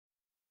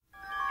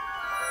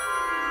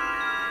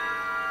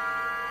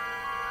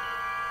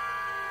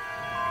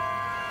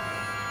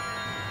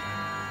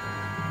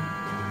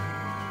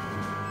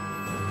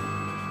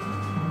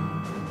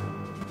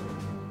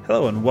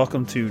Hello and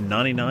welcome to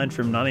 99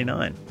 from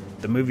 99,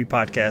 the movie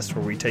podcast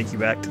where we take you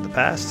back to the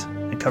past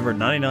and cover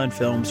 99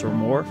 films or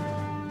more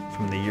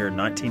from the year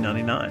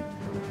 1999.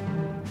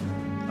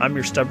 I'm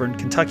your stubborn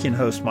Kentuckian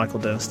host, Michael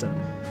Denniston,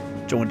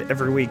 joined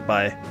every week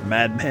by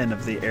madmen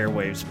of the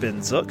airwaves,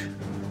 Ben Zook.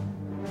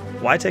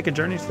 Why take a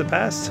journey to the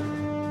past?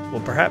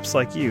 Well, perhaps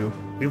like you,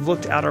 we've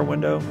looked out our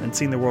window and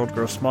seen the world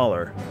grow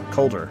smaller,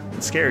 colder, and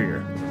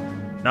scarier.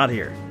 Not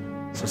here.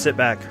 So sit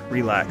back,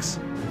 relax,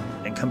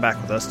 and come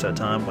back with us to a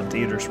time when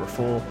theaters were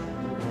full,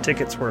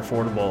 tickets were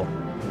affordable,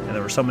 and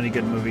there were so many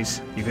good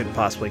movies you couldn't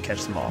possibly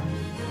catch them all.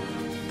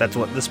 That's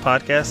what this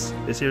podcast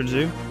is here to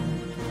do,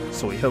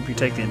 so we hope you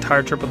take the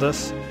entire trip with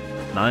us,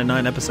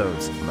 99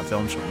 episodes on the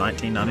films from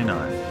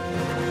 1999.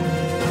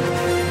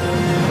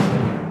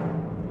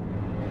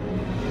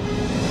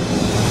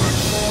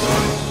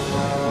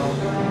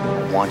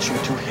 I want you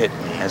to hit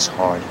me as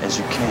hard as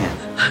you can.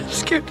 I'm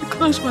scared to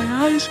close my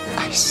eyes.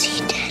 I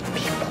see dead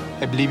people.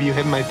 I believe you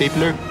have my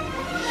stapler.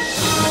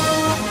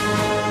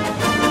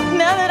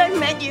 Now that I've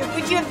met you,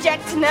 would you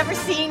object to never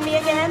seeing me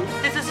again?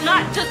 This is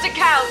not just a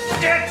couch.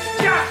 It's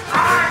just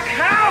our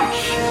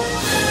couch!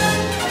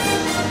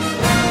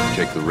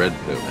 Take the red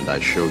pill, and I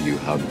show you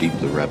how deep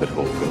the rabbit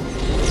hole goes.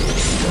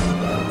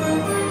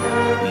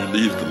 He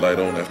leaves the light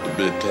on after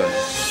bedtime.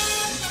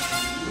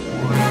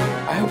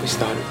 I always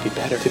thought it would be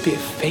better to be a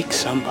fake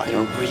somebody,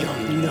 a real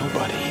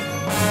nobody.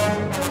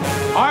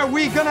 Are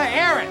we gonna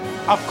air it?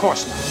 Of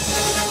course not.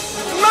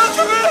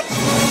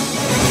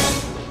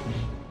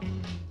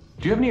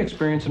 Do you have any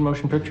experience in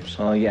motion pictures?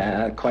 Oh,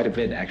 yeah, quite a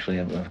bit, actually.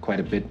 I have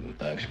quite a bit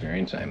of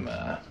experience. I'm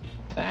an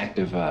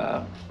active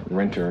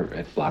renter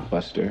at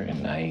Blockbuster,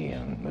 and I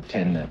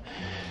attend the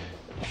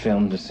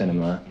film, the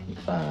cinema,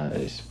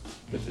 as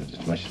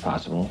much as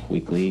possible,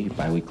 weekly,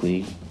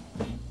 bi-weekly.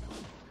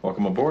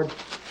 Welcome aboard.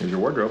 Here's your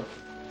wardrobe.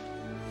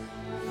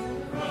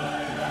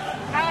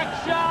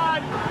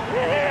 Action!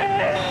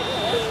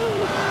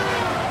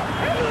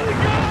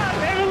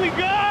 Heavenly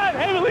God!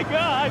 Heavenly God! Heavenly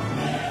God!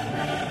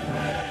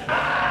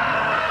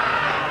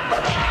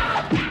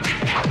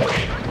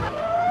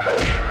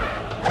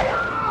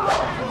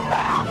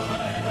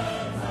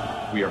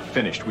 We are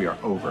finished. We are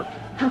over.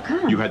 How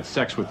come? You had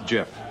sex with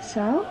Jiff.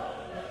 So?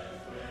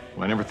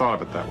 Well, I never thought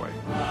of it that way.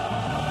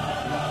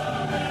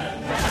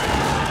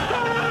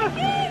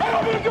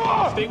 Open the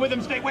door! Stay with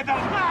him, stay with him!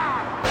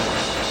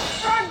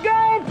 Front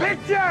goal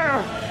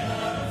picture!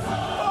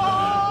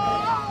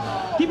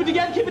 Keep it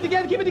together, keep it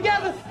together, keep it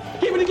together!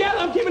 Keep it together,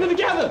 I'm keeping it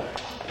together!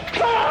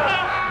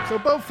 So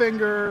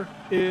Bowfinger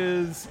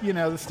is,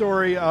 the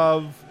story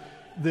of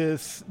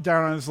this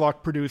down on his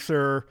luck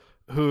producer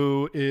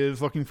who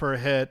is looking for a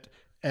hit,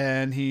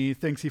 and he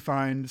thinks he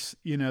finds,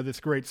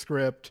 this great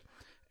script,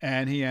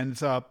 and he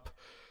ends up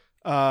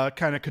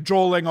kind of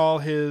cajoling all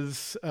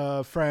his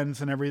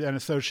friends and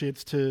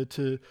associates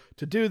to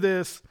do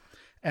this.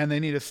 And they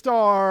need a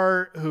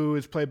star who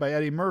is played by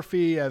Eddie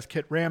Murphy as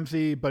Kit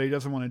Ramsey, but he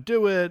doesn't want to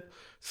do it.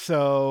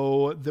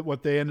 So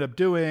what they end up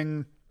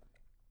doing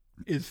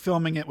is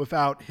filming it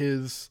without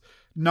his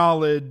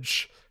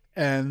knowledge.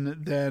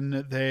 And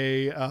then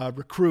they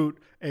recruit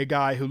a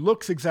guy who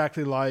looks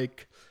exactly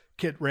like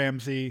Kit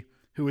Ramsey,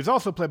 who is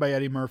also played by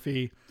Eddie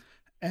Murphy.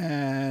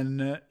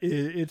 And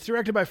it's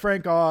directed by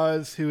Frank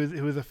Oz, who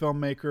is a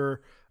filmmaker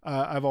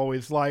I've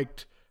always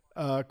liked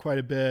quite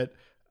a bit.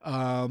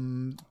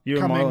 Coming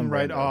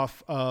right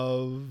off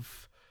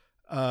of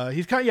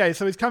he's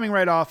coming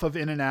right off of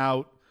In and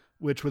Out,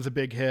 which was a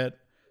big hit,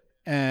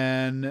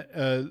 and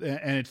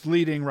it's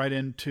leading right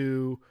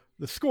into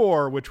The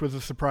Score, which was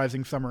a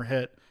surprising summer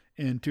hit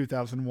in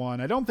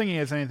 2001. I don't think he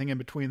has anything in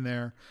between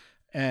there.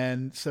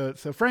 And so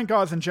Frank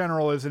Oz in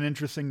general is an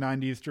interesting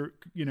 90s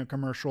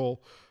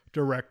commercial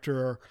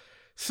director.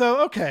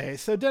 So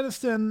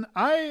Denniston,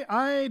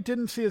 I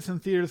didn't see this in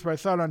theaters, but I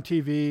saw it on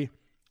TV,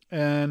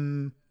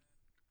 and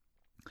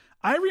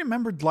I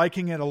remembered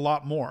liking it a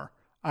lot more.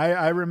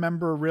 I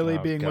remember really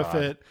being with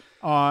it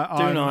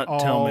on Do not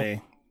tell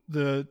me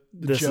the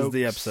this jokes. is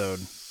the episode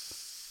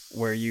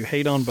where you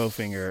hate on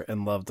Bowfinger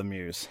and love the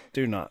Muse.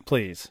 Do not,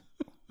 please.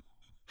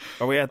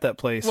 Are we at that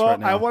place right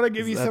now? I want to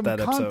give you some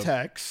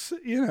context,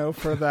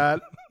 for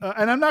that.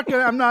 And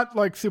I'm not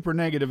like super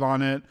negative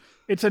on it.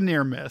 It's a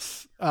near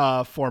miss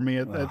for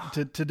me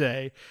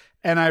today.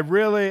 And I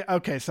really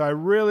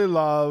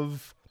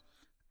love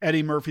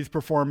Eddie Murphy's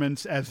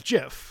performance as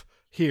Jiff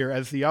here,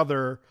 as the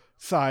other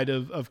side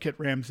of Kit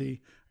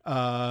Ramsey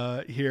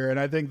here. And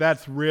I think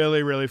that's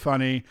really, really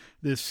funny.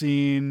 This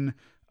scene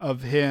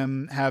of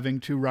him having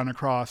to run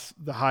across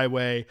the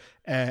highway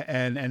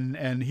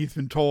and he's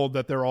been told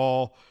that they're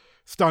all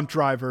stunt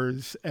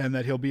drivers and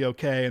that he'll be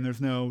okay and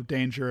there's no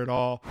danger at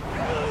all.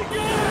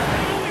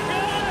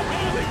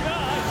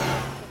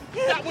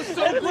 That was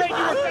so great! You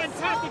were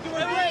fantastic! You were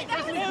great!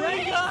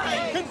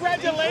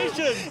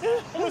 Congratulations!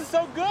 It was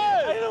so good!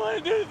 I don't want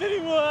to do this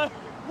anymore!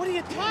 What are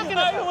you talking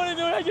about? I don't want to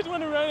do it. I just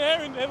want to run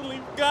Aaron. Heavenly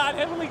God.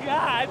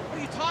 What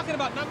are you talking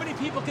about? Not many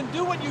people can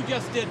do what you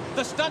just did.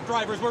 The stunt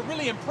drivers were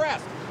really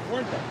impressed,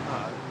 weren't they?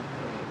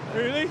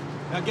 Really?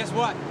 Now guess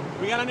what?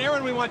 We got an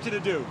errand we want you to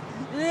do.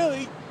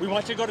 Really? We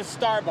want you to go to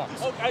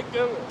Starbucks. Okay,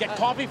 go. Get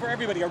coffee for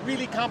everybody, a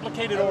really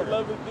complicated I would order.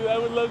 love to do. I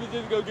would love to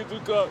just go get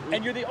some coffee.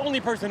 And you're the only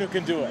person who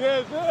can do it.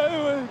 Yes,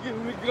 I want to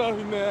get the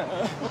coffee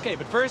now. Okay,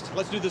 but first,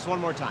 let's do this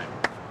one more time.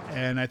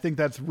 And I think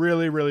that's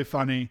really, really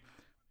funny.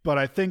 But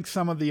I think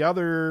some of the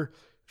other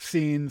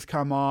scenes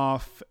come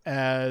off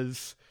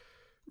as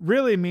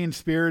really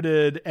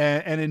mean-spirited.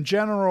 And in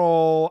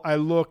general, I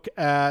look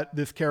at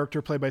this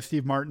character played by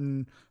Steve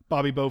Martin,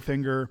 Bobby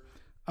Bowfinger.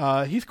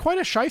 He's quite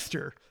a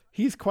shyster.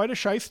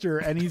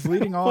 And he's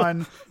leading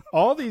on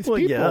all these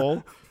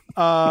people,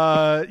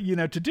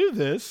 to do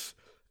this.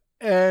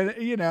 And,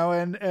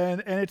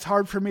 and it's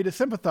hard for me to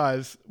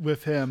sympathize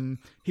with him.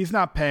 He's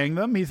not paying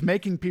them. He's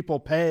making people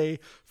pay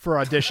for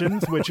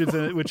auditions, which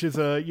is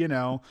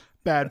a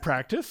bad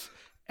practice.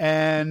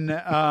 And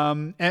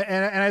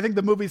I think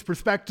the movie's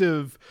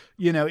perspective,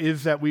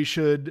 is that we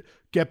should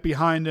get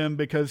behind him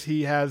because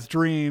he has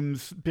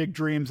dreams, big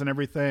dreams and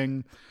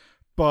everything.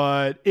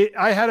 But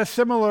I had a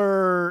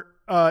similar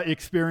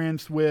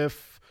experience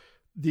with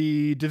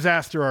The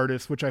Disaster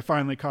Artist, which I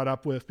finally caught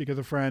up with because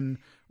a friend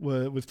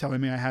was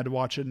telling me I had to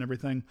watch it and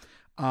everything.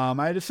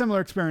 I had a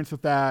similar experience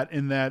with that,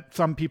 in that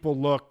some people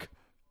look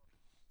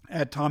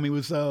at Tommy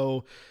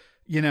Wiseau,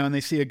 and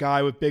they see a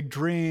guy with big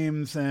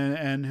dreams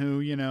and who,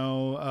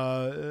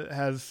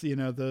 has,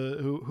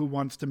 who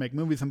wants to make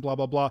movies and blah,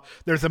 blah, blah.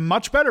 There's a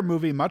much better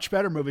movie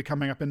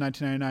coming up in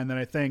 1999 that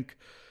I think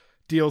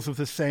deals with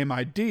the same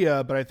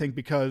idea, but I think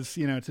because,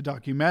 it's a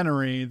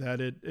documentary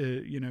that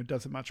it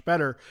does it much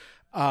better.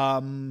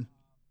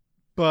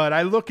 But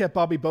I look at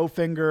Bobby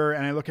Bowfinger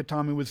and I look at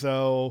Tommy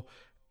Wiseau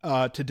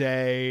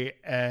today,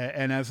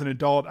 and as an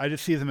adult, I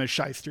just see them as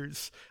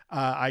shysters.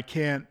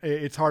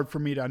 It's hard for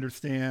me to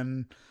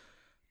understand,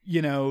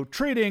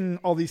 treating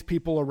all these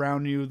people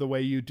around you the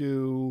way you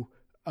do,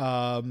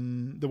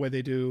 the way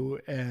they do,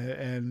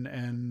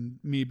 and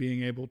me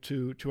being able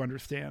to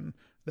understand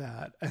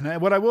that.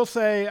 And what I will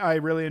say, I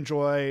really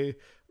enjoy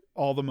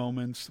all the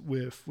moments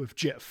with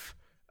Jiff,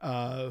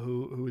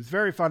 who is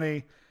very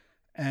funny.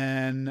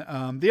 And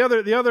the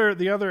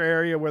other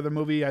area where the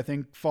movie I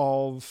think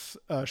falls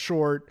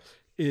short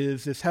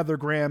is this Heather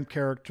Graham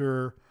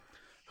character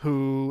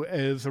who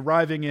is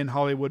arriving in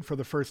Hollywood for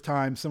the first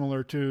time,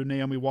 similar to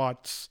Naomi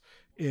Watts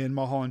in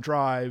Mulholland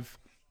Drive,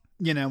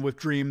 with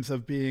dreams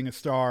of being a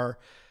star.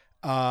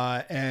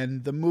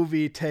 And the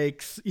movie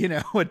takes,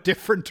 a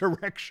different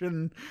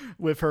direction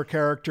with her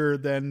character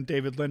than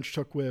David Lynch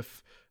took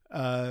with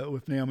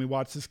Naomi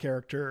Watts'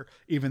 character,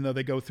 even though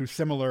they go through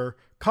similar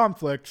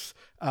conflicts.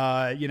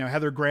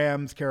 Heather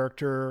Graham's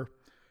character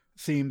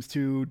seems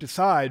to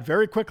decide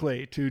very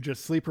quickly to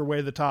just sleep her way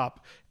to the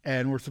top.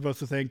 And we're supposed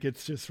to think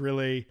it's just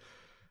really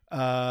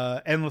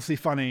endlessly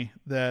funny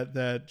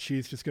that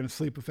she's just going to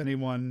sleep with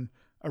anyone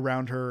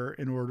around her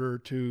in order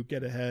to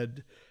get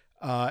ahead.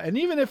 And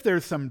even if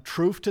there's some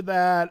truth to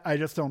that, I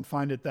just don't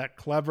find it that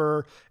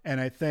clever. And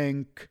I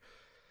think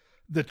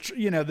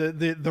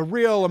the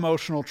real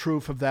emotional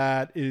truth of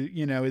that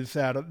is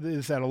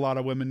that a lot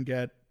of women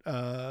get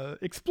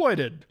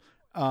exploited,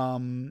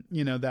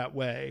 that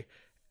way.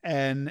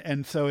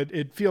 And so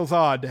it feels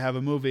odd to have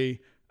a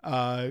movie,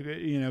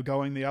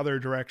 going the other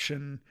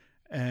direction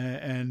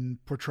and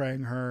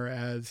portraying her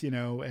as,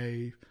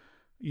 a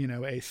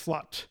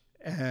slut.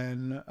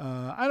 And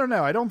I don't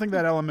know. I don't think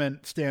that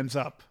element stands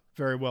up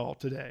very well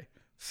today.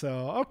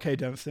 So, okay,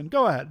 Denniston,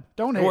 go ahead.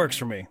 Don't hate It works me.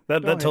 for me.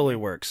 That totally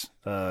works.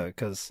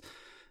 Because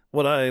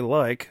what I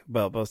like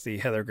about both the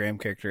Heather Graham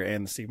character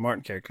and the Steve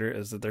Martin character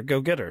is that they're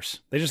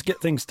go-getters. They just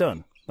get things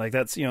done. Like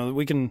that's,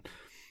 we can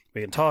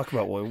talk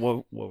about what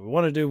we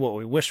want to do, what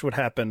we wish would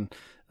happen.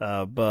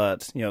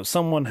 But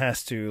someone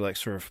has to like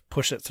sort of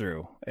push it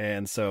through.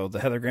 And so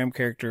the Heather Graham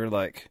character,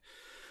 like,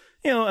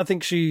 I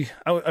think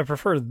I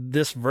prefer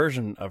this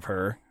version of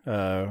her,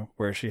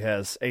 where she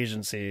has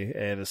agency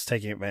and is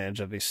taking advantage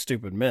of these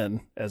stupid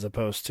men, as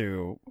opposed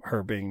to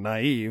her being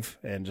naive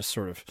and just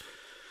sort of,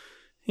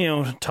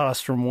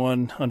 tossed from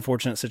one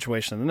unfortunate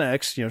situation to the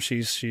next.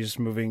 She's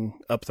moving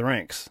up the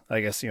ranks.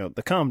 I guess,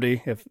 the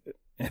comedy, if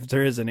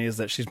there is any, is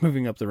that she's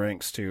moving up the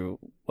ranks to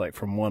like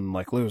from one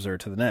like loser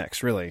to the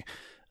next, really.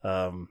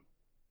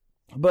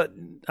 But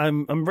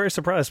I'm very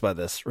surprised by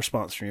this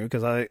response from you,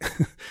 because I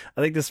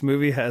think this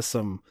movie has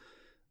some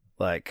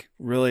like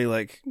really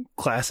like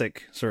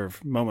classic sort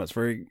of moments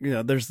where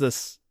there's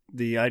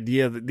the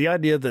idea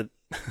that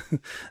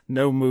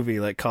no movie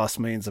like costs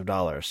millions of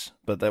dollars,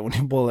 but that when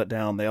you boil it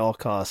down, they all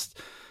cost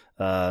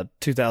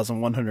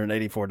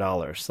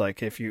 $2,184.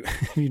 Like if you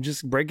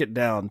just break it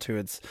down to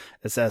its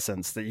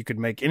essence, that you could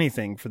make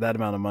anything for that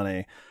amount of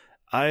money.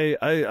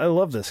 I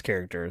love this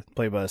character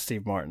played by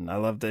Steve Martin. I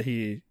love that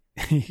he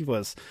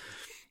was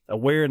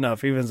aware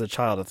enough, even as a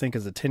child, I think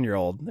as a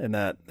 10-year-old, in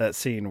that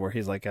scene where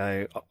he's like,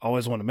 I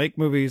always want to make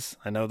movies.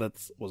 I know that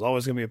was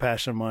always going to be a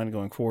passion of mine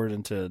going forward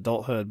into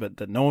adulthood, but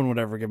that no one would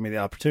ever give me the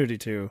opportunity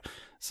to.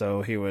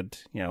 So he would,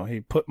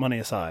 he put money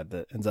aside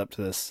that ends up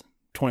to this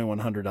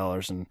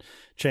 $2,100 and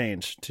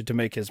change to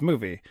make his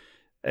movie.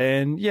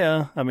 And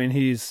yeah, I mean,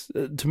 he's,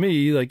 to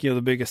me, like,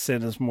 the biggest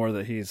sin is more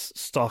that he's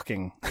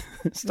stalking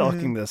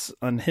this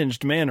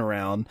unhinged man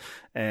around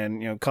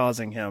and,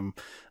 causing him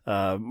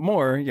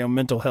more,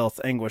 mental health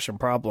anguish and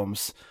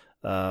problems.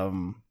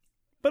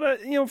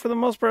 But, for the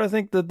most part, I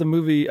think that the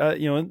movie,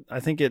 I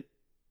think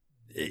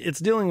it's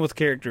dealing with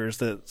characters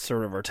that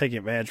sort of are taking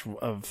advantage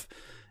of,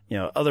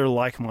 other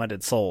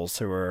like-minded souls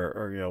who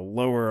are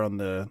lower on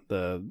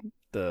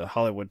the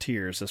Hollywood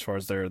tiers as far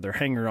as their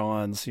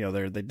hanger-ons.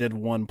 They did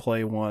one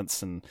play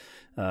once, and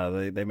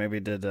they maybe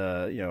did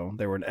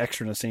they were an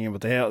extra in a scene,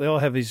 but they all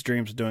have these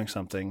dreams of doing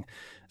something.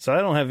 So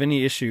I don't have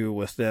any issue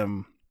with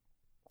them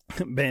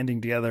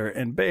banding together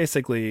and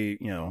basically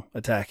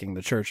attacking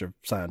the Church of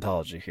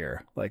Scientology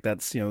here. Like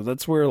that's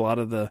where a lot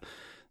of the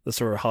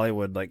sort of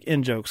Hollywood like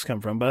in jokes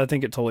come from. But I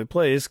think it totally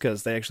plays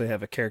because they actually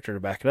have a character to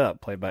back it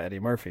up, played by Eddie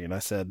Murphy. And I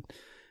said in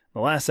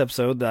the last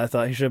episode that I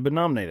thought he should have been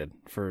nominated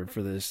for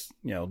this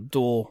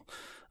dual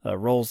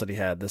roles that he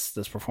had,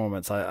 this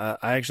performance. I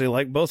actually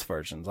like both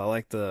versions. I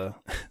like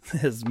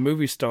his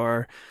movie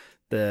star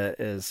that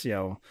is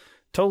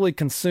totally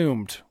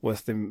consumed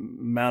with the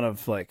amount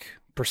of like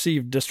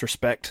perceived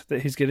disrespect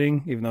that he's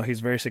getting, even though he's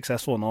very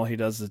successful and all he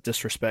does is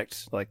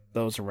disrespect like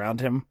those around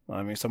him.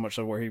 I mean, so much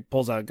so where he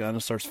pulls out a gun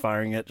and starts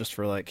firing it just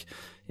for like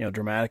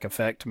dramatic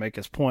effect to make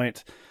his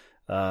point.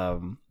 I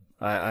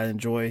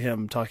enjoy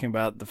him talking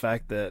about the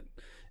fact that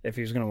if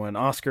he was going to win an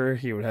Oscar,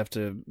 he would have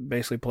to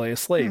basically play a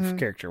slave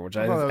character, which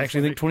I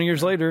actually think 20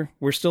 years later,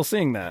 we're still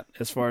seeing that.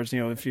 As far as,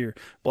 if you're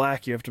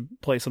black, you have to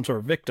play some sort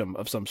of victim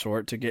of some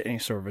sort to get any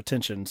sort of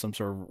attention, some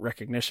sort of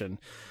recognition.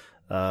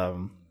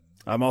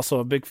 I'm also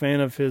a big fan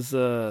of his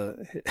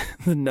the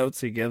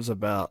notes he gives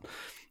about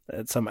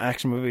some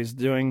action movies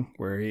doing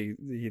where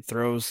he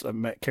throws a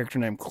character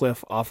named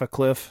Cliff off a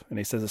cliff and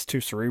he says it's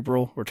too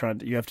cerebral.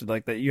 You have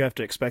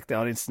to expect the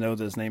audience to know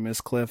that his name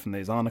is Cliff and that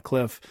he's on a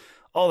cliff.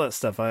 All that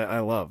stuff I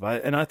love.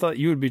 And I thought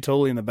you would be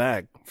totally in the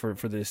bag for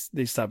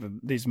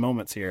these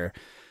moments here,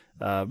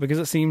 because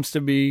it seems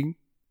to be,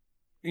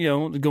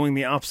 going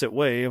the opposite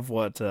way of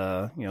what,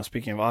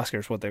 speaking of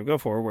Oscars, what they go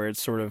for, where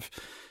it's sort of,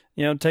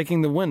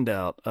 taking the wind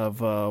out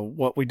of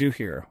what we do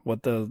here,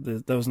 what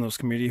those in those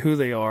community, who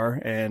they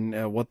are,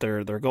 and what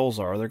their goals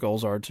are. Their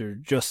goals are to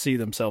just see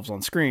themselves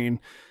on screen,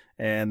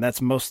 and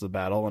that's most of the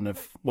battle. And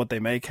if what they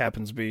make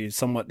happens to be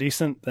somewhat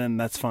decent, then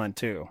that's fine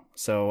too.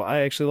 So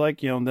I actually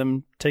like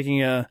them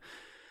taking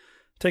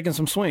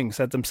some swings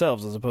at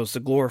themselves as opposed to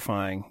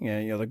glorifying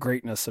the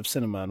greatness of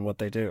cinema and what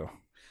they do.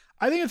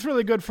 I think it's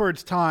really good for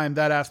its time,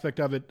 that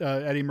aspect of it.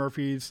 Eddie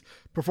Murphy's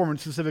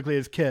performance specifically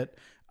as Kit,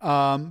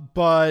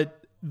 but.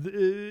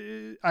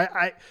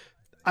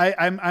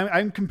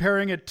 I'm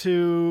comparing it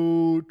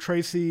to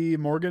Tracy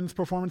Morgan's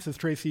performance as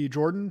Tracy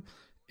Jordan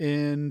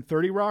in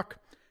 30 Rock,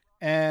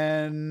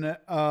 and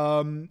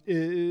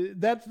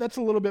that's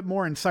a little bit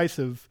more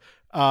incisive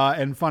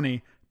and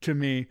funny to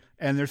me,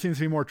 and there seems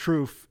to be more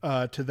truth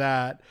to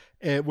that.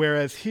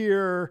 Whereas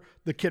here,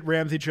 the Kit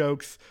Ramsey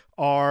jokes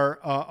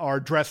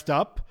are dressed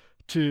up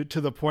to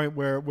the point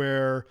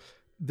where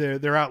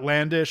they're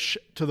outlandish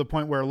to the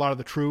point where a lot of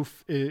the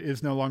truth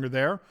is no longer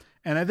there.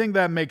 And I think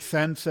that makes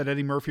sense that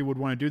Eddie Murphy would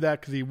want to do that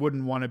because he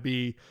wouldn't want to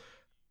be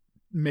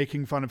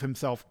making fun of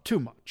himself too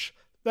much.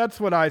 That's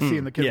what I see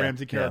in the Kit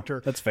Ramsey character.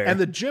 Yeah, that's fair. And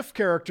the Jiff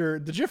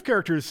character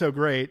is so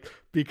great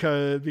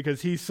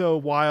because he's so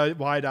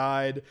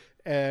wide-eyed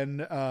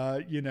and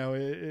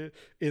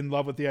in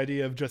love with the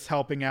idea of just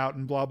helping out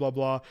and blah blah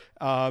blah.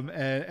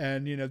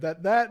 And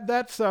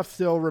that stuff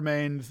still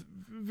remains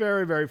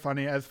very, very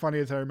funny as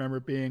I remember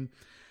it being.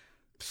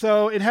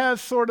 So it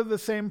has sort of the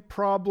same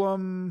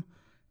problem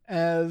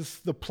as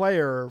The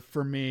Player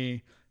for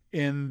me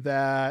in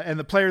that, and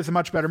The Player is a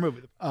much better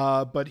movie.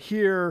 But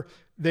here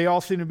they all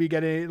seem to be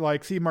getting,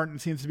 like, Steve Martin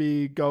seems to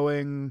be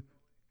going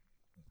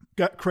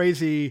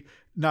crazy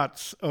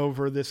nuts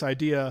over this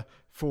idea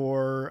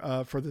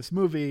for this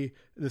movie,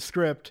 the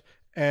script,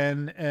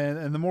 and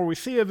the more we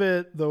see of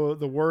it,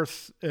 the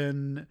worse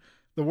and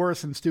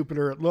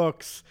stupider it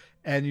looks.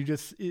 And you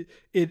just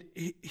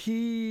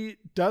he's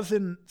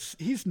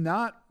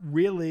not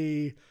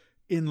really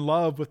in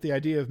love with the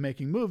idea of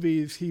making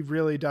movies. He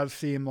really does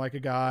seem like a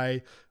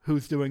guy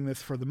who's doing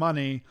this for the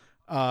money,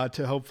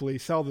 to hopefully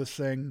sell this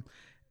thing.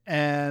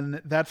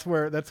 And that's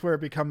where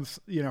it becomes,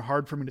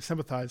 hard for me to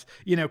sympathize.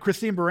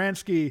 Christine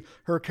Baranski,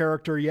 her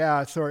character,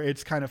 so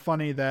it's kind of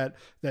funny that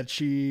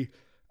she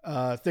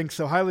thinks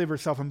so highly of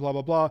herself and blah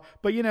blah blah.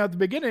 But at the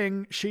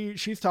beginning,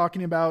 she's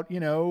talking about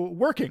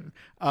working,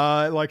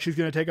 like she's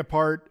going to take a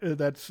part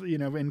that's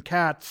in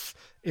Cats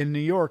in New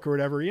York or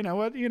whatever. You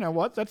know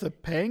what? That's a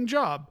paying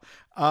job.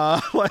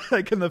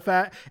 Like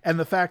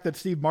the fact that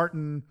Steve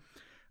Martin,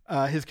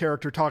 his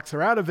character, talks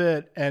her out of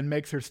it and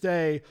makes her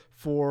stay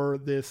for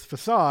this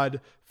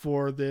facade,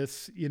 for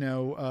this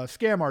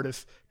scam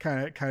artist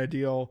kind of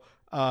deal,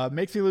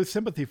 makes me lose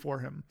sympathy for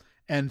him.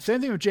 And same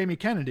thing with Jamie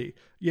Kennedy.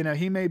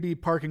 He may be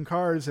parking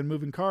cars and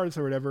moving cars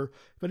or whatever,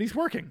 but he's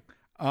working.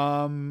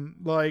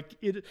 I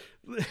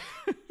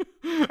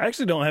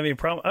actually don't have any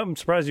problem. I'm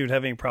surprised you would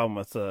have any problem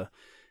with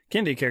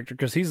Kennedy character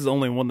because he's the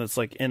only one that's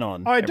like in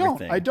on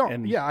everything. I don't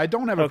And,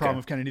 have a problem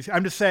with Kennedy's.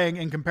 I'm just saying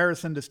in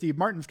comparison to Steve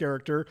Martin's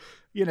character,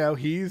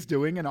 he's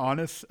doing an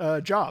honest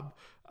job.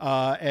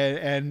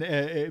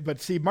 But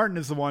Steve Martin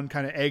is the one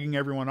kind of egging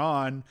everyone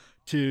on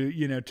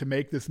to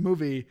make this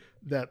movie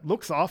that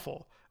looks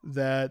awful.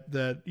 That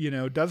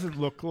doesn't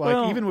look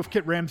like, even with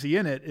Kit Ramsey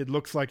in it, it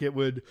looks like it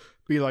would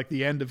be like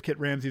the end of Kit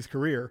Ramsey's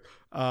career.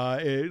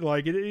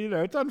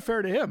 It's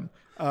unfair to him.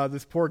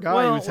 This poor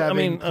guy who's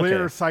having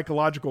clear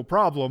psychological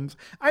problems.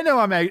 I know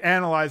I'm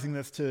analyzing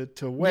this to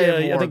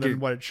way more than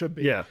what it should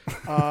be. Yeah.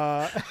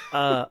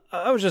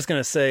 I was just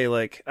gonna say,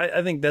 like,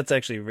 I think that's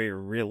actually very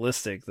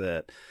realistic.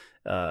 That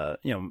I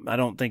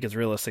don't think it's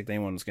realistic that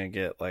anyone's gonna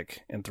get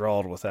like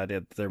enthralled with that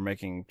idea that they're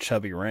making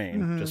Chubby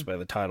Rain just by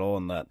the title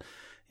and that.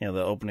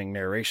 The opening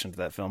narration to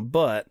that film.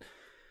 But,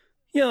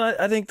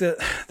 I think that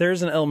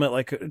there's an element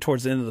like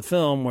towards the end of the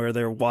film where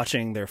they're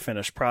watching their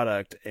finished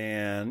product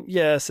and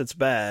yes, it's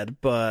bad,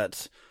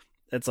 but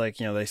it's like,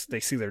 they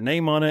see their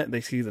name on it,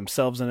 they see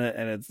themselves in it,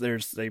 and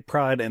there's a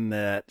pride in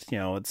that,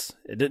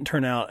 it didn't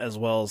turn out as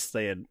well as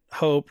they had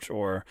hoped,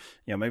 or,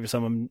 maybe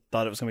someone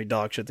thought it was going to be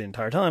dog shit the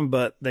entire time,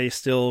 but they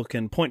still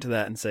can point to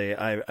that and say,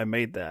 I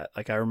made that.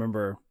 Like I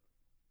remember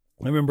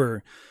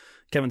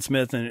Kevin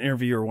Smith in an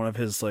interview or one of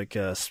his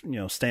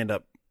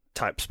stand-up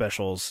type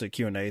specials,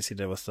 Q&As he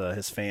did with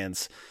his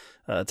fans,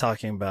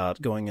 talking about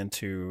going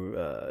into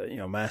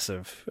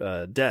massive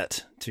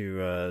debt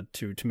to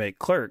make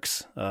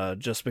Clerks,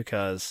 just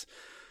because,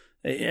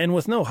 and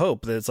with no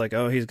hope that it's like,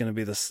 oh, he's going to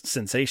be this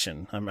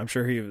sensation. I'm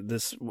sure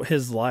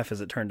his life as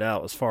it turned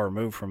out was far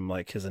removed from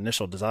like his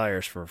initial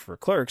desires for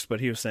Clerks, but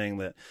he was saying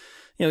that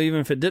even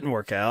if it didn't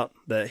work out,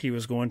 that he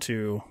was going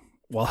to,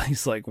 while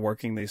he's like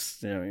working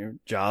these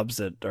jobs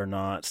that are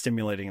not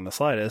stimulating in the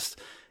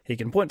slightest, he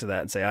can point to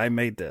that and say, I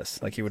made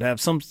this. Like he would have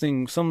some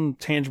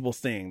tangible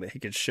thing that he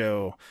could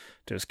show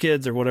to his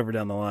kids or whatever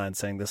down the line,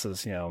 saying this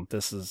is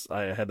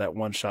I had that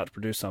one shot to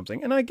produce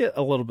something. And I get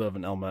a little bit of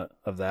an element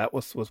of that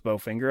with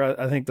Bowfinger.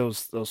 I think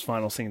those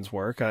final scenes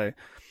work. I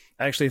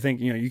actually think,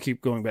 you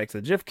keep going back to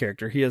the Jiff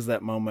character. He has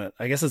that moment.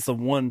 I guess it's the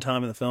one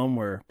time in the film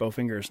where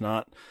Bowfinger is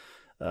not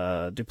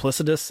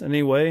duplicitous in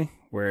any way,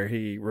 where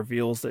he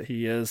reveals that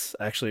he is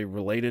actually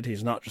related.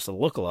 He's not just a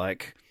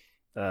lookalike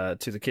to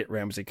the Kit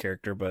Ramsey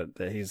character, but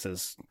that he's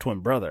his twin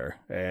brother.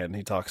 And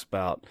he talks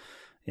about,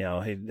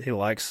 he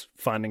likes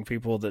finding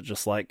people that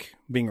just like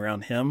being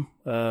around him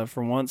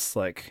for once,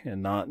 like,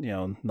 and not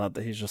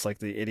that he's just like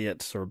the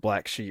idiot or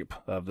black sheep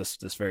of this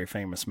very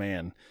famous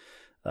man.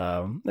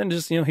 And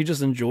just, he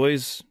just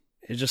enjoys.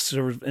 It just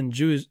sort of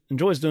enjoys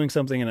doing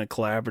something in a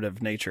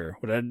collaborative nature.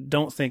 But I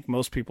don't think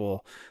most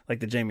people,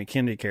 like the Jamie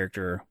Kennedy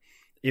character,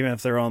 even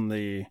if they're on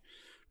the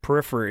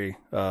periphery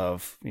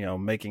of,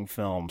 making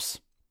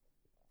films,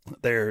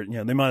 they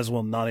might as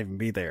well not even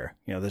be there.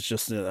 That's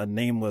just a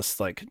nameless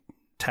like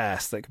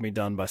task that can be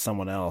done by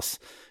someone else.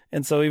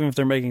 And so even if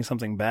they're making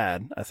something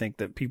bad, I think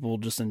that people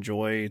just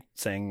enjoy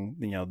saying,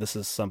 this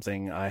is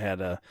something I had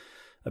a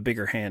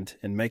bigger hand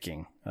in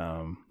making.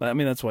 I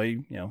mean, that's why,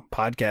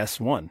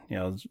 podcasts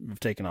have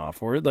taken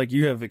off, or like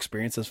you have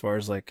experience as far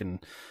as like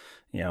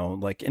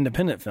like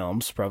independent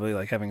films, probably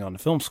like having gone to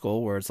film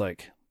school, where it's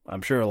like,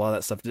 I'm sure a lot of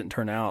that stuff didn't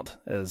turn out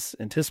as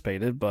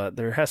anticipated, but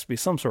there has to be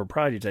some sort of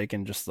pride you take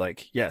in just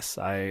like, yes,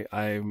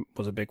 I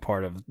was a big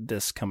part of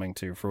this coming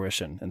to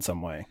fruition in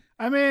some way.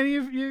 I mean,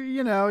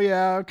 you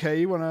okay,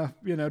 you want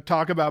to,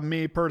 talk about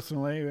me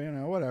personally,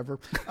 whatever.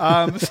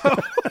 I've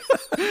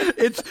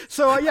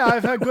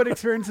had good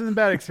experiences and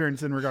bad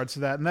experiences in regards to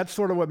that. And that's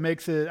sort of what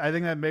makes it, I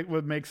think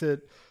what makes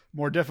it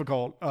more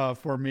difficult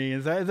for me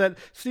is that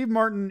Steve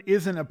Martin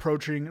isn't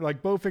approaching,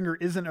 like Bowfinger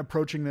isn't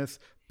approaching this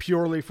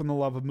purely from the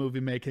love of movie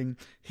making.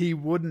 He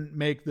wouldn't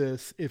make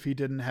this if he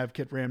didn't have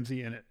Kit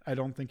Ramsey in it. I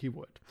don't think he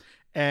would.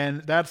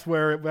 And that's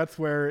where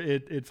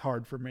it's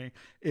hard for me.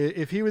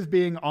 If he was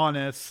being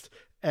honest,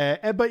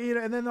 but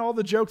and then all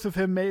the jokes of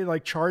him made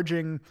like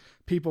charging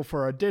people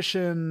for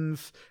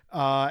auditions,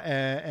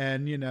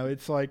 and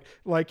it's like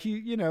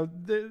he,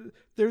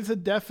 there's a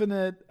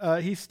definite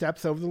he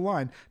steps over the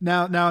line.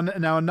 Now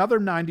another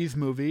 90s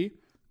movie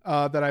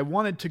that I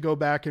wanted to go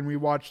back and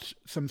rewatch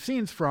some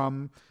scenes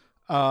from,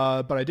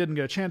 but I didn't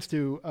get a chance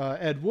to.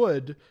 Ed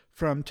Wood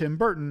from Tim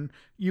Burton.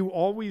 You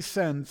always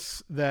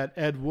sense that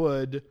Ed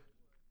Wood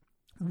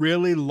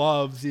really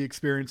loves the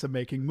experience of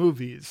making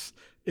movies,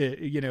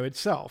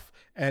 itself.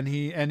 And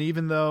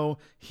even though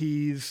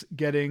he's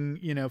getting,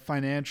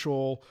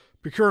 financial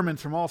procurements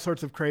from all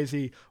sorts of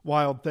crazy,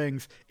 wild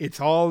things, it's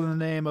all in the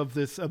name of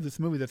this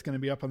movie that's going to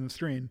be up on the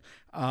screen.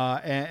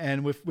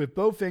 And with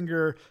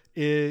Bowfinger,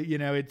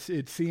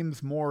 it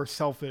seems more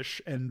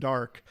selfish and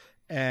dark.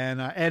 And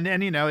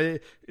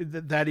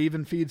that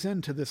even feeds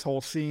into this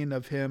whole scene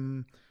of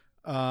him,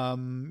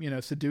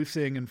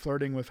 seducing and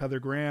flirting with Heather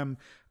Graham,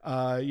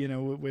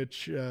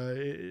 which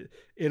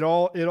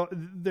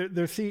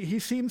he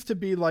seems to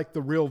be like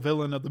the real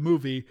villain of the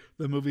movie.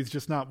 The movie's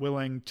just not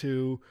willing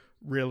to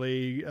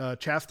really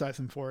chastise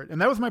him for it.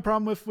 And that was my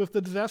problem with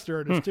the Disaster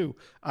Artist too.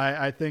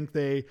 I think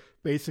they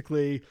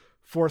basically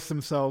force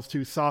themselves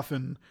to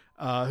soften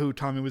who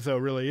Tommy Wiseau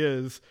really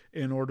is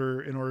in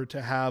order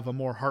to have a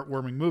more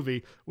heartwarming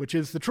movie, which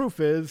is the truth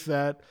is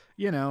that,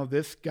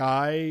 this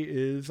guy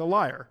is a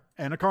liar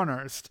and a con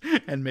artist,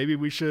 and maybe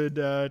we should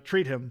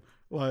treat him,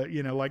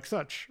 like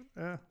such.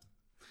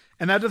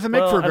 And that doesn't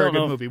make for a very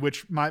good movie,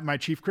 which my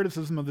chief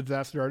criticism of The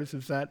Disaster Artist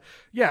is that,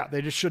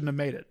 they just shouldn't have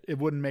made it. It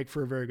wouldn't make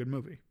for a very good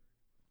movie,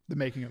 the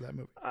making of that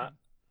movie.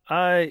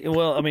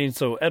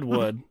 So Ed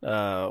Wood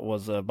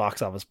was a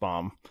box office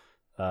bomb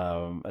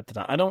at the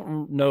time. I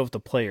don't know if The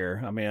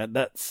Player,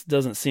 that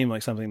doesn't seem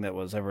like something that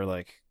was ever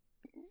like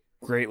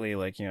greatly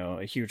like,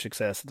 a huge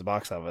success at the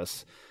box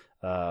office,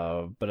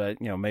 but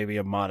maybe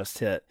a modest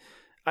hit.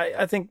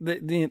 I think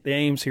the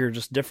aims here are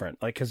just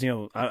different. Like, because,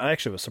 I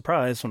actually was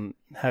surprised when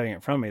having it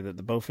in front of me that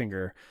the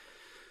Bowfinger,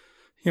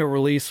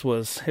 release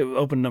it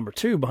opened number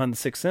 2 behind The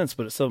Sixth Sense,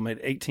 but it still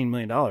made $18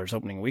 million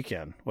opening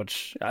weekend,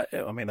 which,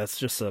 that's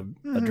just a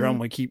drum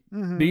we keep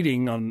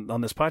beating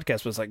on this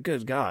podcast. But it's like,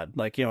 good God.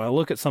 Like, I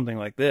look at something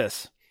like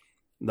this,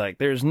 like,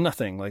 there's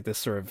nothing like this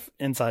sort of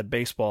inside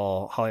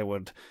baseball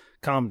Hollywood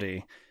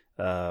comedy,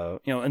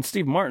 and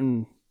Steve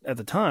Martin, at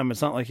the time,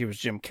 it's not like he was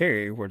Jim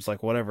Carrey, where it's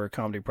like whatever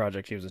comedy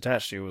project he was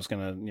attached to was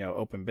going to,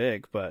 open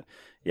big. But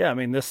yeah,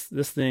 this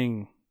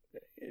thing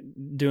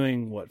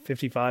doing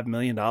 $55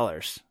 million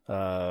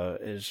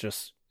is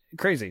just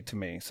crazy to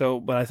me. So,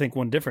 but I think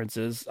one difference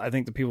is I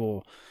think the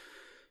people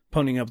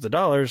ponying up the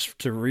dollars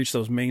to reach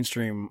those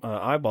mainstream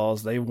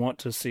eyeballs, they want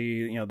to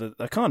see,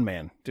 the con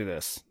man do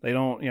this. They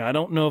don't, I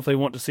don't know if they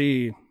want to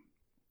see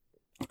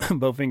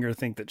Bowfinger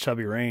think that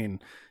Chubby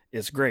Rain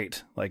is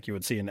great, like you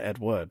would see in Ed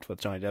Wood with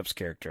Johnny Depp's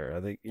character.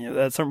 I think,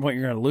 at some point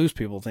you're going to lose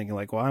people thinking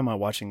like, why am I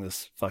watching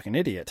this fucking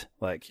idiot?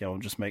 Like,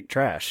 just make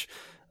trash.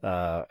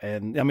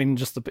 And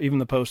just even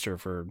the poster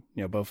for,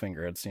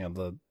 Bowfinger, it's,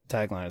 the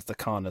tagline is "The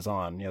con is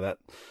on," that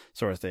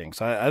sort of thing.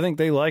 So I think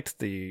they liked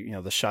the,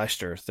 the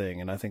shyster thing.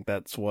 And I think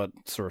that's what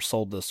sort of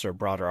sold this to a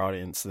broader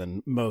audience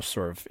than most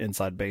sort of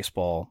inside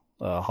baseball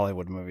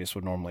Hollywood movies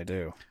would normally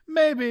do.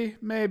 Maybe.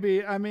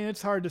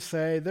 It's hard to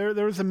say. There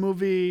was a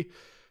movie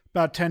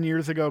about 10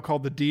 years ago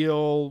called The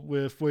Deal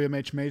with William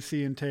H.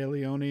 Macy and Téa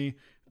Leoni.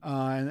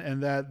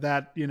 And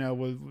that,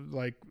 was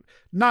like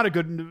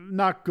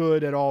not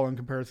good at all in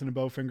comparison to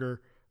Bowfinger.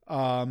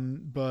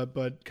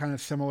 But kind of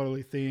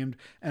similarly themed.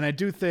 And I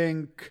do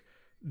think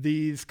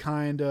these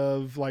kind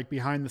of like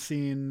behind the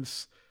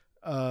scenes,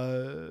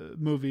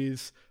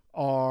 movies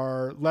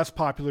are less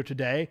popular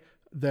today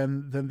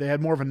than they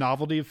had more of a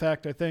novelty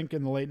effect, I think,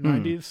 in the late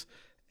 90s.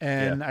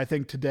 And I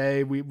think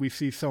today we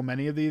see so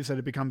many of these that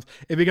it becomes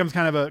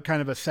kind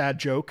of a sad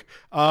joke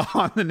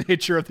on the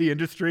nature of the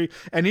industry.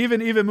 And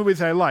even movies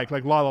I like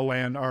La La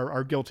Land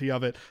are guilty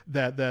of it,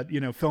 that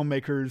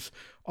filmmakers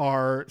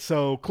are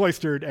so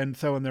cloistered and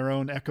so in their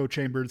own echo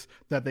chambers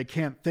that they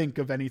can't think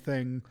of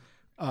anything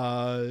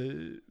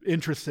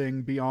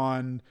interesting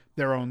beyond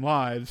their own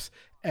lives.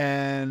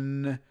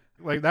 And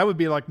like that would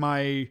be like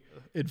my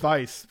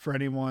advice for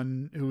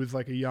anyone who is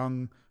like a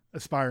young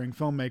aspiring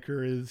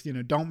filmmaker is,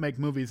 don't make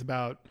movies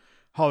about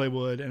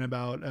Hollywood and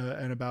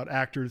about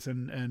actors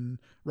and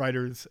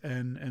writers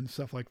and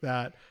stuff like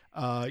that.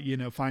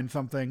 Find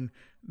something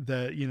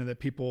that, that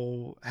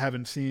people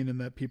haven't seen and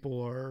that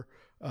people are,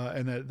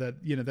 and that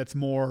that's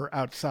more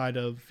outside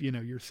of,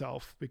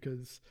 yourself,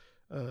 because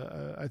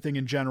I think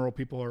in general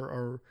people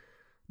are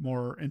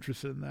more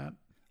interested in that.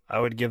 I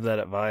would give that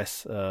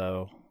advice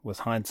with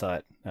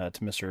hindsight to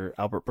Mr.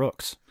 Albert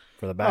Brooks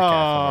for the back half of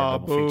our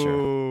double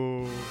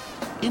feature.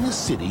 In a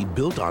city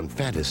built on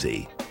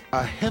fantasy,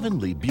 a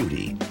heavenly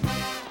beauty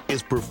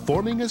is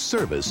performing a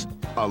service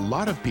a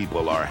lot of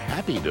people are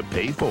happy to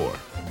pay for.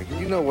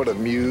 You know what a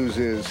muse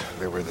is?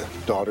 They were the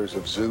daughters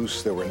of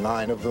Zeus. There were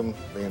 9 of them.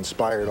 They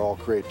inspired all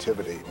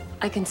creativity.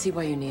 I can see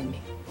why you need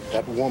me.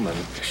 That woman,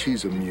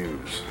 she's a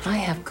muse. I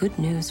have good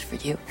news for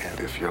you. And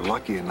if you're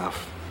lucky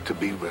enough to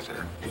be with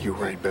her, you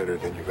write better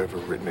than you've ever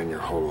written in your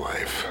whole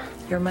life.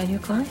 You're my new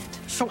client?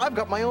 So I've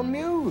got my own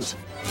muse.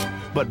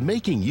 But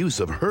making use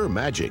of her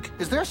magic...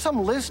 Is there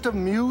some list of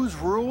muse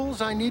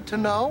rules I need to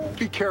know?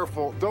 Be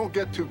careful. Don't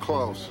get too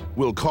close.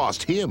 ...will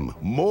cost him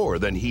more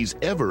than he's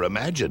ever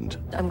imagined.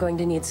 I'm going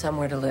to need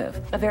somewhere to live.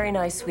 A very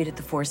nice suite at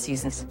the Four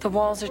Seasons. The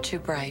walls are too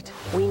bright.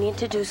 We need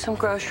to do some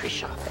grocery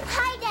shopping.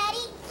 Hi,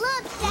 Daddy.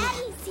 Look,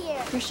 Daddy's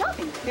here. You're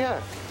shopping? Yeah.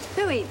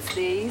 Who eats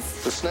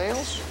these? The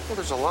snails? Well,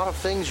 there's a lot of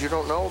things you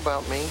don't know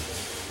about me.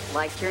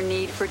 Like your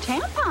need for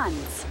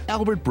tampons.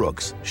 Albert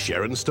Brooks,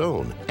 Sharon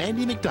Stone,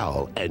 Andy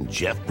McDowell, and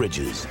Jeff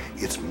Bridges.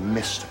 It's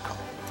mystical.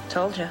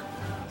 Told you.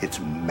 It's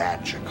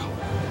magical.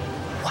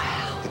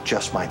 Wow. It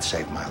just might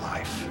save my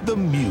life. The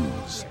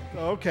Muse.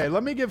 Okay,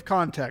 let me give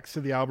context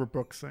to the Albert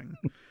Brooks thing.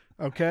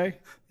 Okay?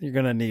 You're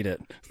going to need it.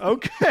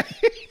 Okay.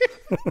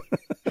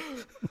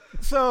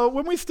 So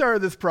when we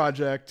started this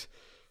project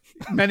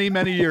many,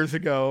 many years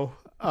ago,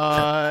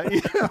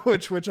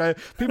 which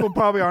people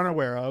probably aren't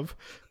aware of,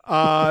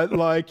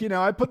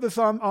 I put this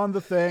on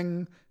the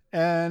thing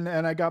and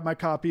I got my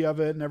copy of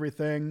it and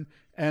everything.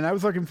 And I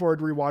was looking forward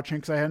to rewatching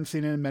because I hadn't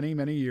seen it in many,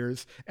 many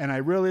years. And I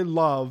really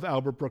love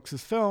Albert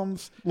Brooks's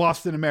films.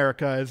 Lost in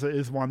America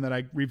is one that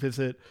I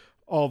revisit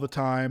all the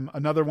time.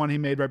 Another one he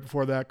made right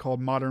before that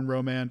called Modern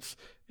Romance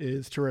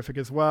is terrific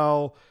as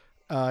well.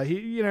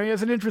 He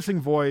has an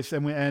interesting voice,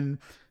 and but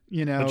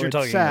you're it's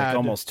talking sad. like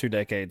almost 2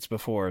 decades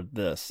before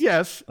this.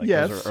 Yes, like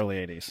yes. Those are early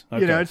 80s.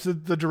 Okay. It's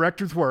the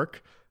director's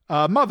work.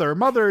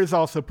 Mother is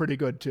also pretty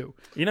good too.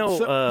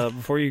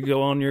 Before you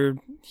go on your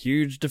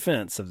huge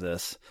defense of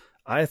this,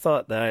 I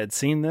thought that I had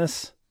seen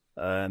this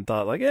and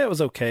thought like, yeah, it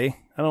was okay.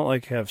 I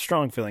don't have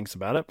strong feelings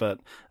about it, but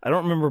I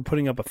don't remember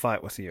putting up a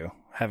fight with you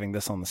having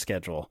this on the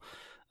schedule.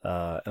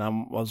 And I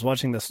was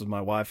watching this with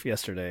my wife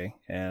yesterday,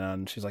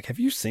 and she's like, have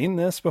you seen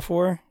this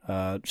before?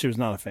 She was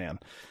not a fan.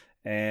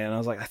 And I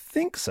was like, I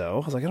think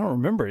so. I was like, I don't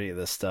remember any of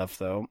this stuff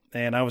though.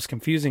 And I was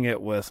confusing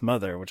it with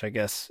Mother, which I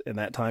guess in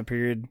that time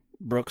period,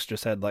 Brooks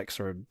just had like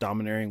sort of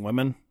domineering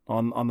women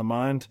on the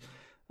mind,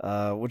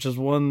 which is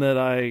one that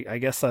I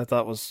guess I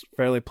thought was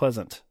fairly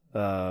pleasant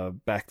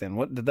back then.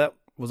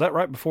 Was that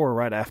right before or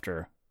right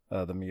after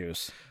The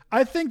Muse?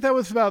 I think that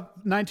was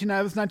about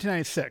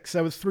 1996.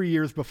 That was 3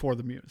 years before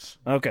The Muse.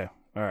 Okay.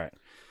 All right.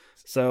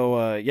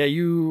 So,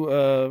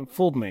 you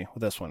fooled me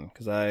with this one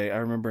because I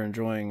remember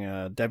enjoying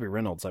Debbie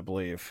Reynolds, I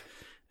believe,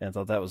 and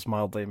thought that was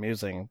mildly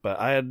amusing.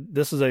 But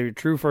this is a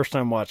true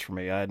first-time watch for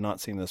me. I had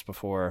not seen this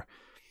before.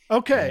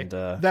 Okay,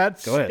 and,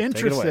 that's go ahead,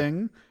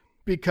 interesting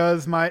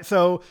because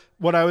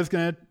what I was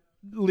going to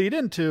lead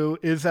into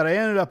is that I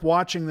ended up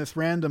watching this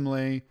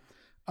randomly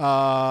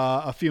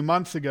a few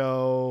months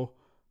ago,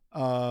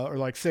 or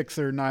like 6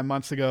 or 9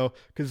 months ago,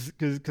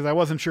 because I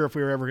wasn't sure if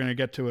we were ever going to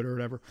get to it or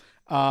whatever.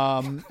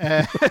 And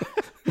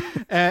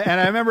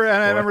I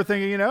remember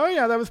thinking,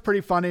 that was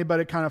pretty funny, but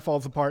it kind of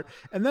falls apart.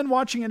 And then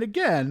watching it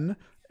again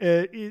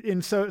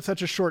in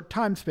such a short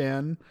time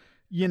span,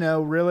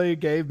 really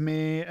gave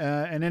me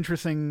an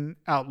interesting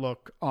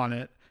outlook on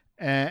it.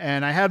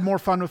 And I had more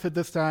fun with it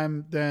this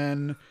time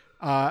than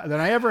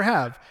I ever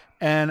have.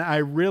 And I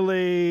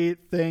really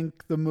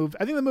think the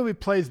movie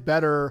plays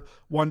better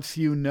once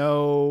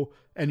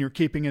and you're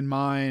keeping in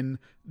mind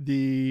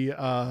the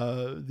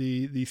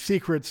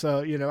secrets,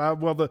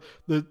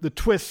 the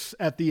twists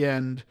at the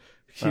end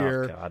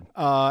here. Oh, God.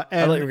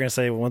 And I thought you were going to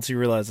say once you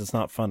realize it's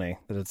not funny,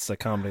 that it's a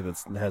comedy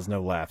that has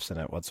no laughs in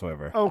it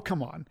whatsoever. Oh,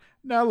 come on.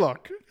 Now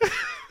look,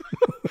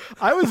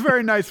 I was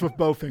very nice with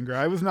Bowfinger.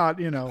 I was not,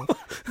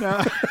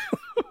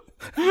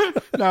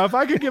 Now, if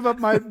I could give up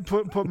my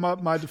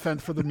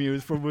defense for The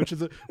Muse, which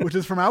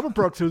is from Albert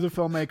Brooks, who's a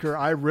filmmaker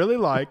I really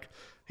like.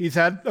 He's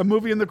had a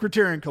movie in the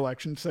Criterion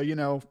Collection, so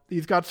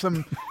he's got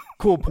some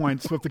cool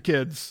points with the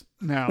kids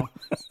now.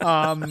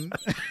 I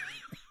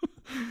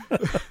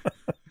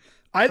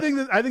think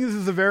this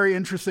is a very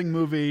interesting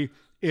movie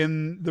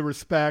in the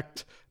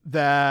respect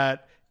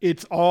that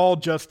it's all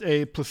just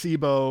a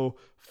placebo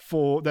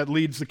that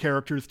leads the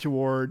characters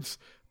towards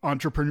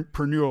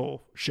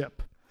entrepreneurship.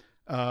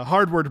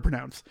 Hard word to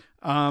pronounce.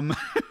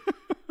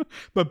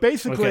 But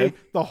basically,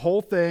 the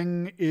whole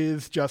thing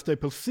is just a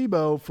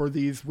placebo for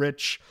these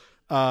rich,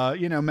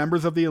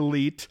 members of the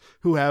elite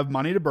who have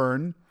money to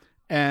burn,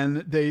 and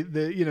they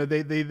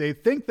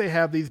think they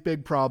have these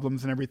big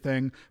problems and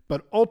everything,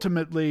 but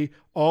ultimately,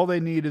 all they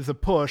need is a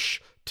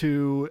push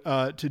to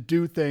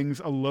do things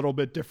a little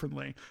bit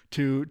differently,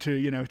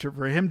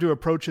 for him to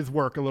approach his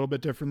work a little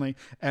bit differently,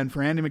 and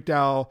for Andie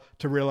MacDowell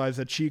to realize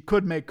that she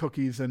could make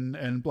cookies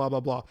and blah, blah,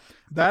 blah.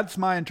 That's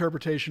my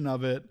interpretation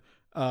of it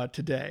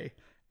today.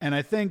 And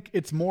I think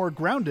it's more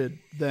grounded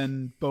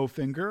than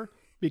Bowfinger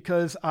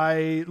because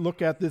I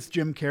look at this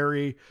Jim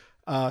Carrey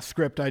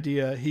script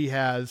idea he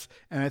has,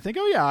 and I think,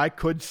 oh yeah, I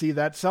could see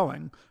that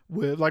selling.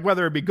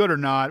 Whether it be good or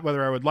not,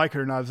 whether I would like it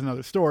or not is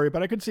another story,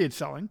 but I could see it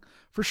selling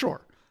for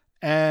sure.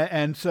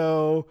 And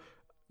so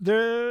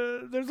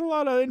there's a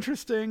lot of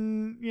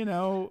interesting,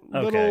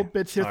 little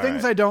bits here.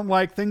 Things I don't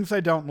like.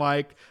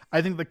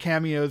 I think the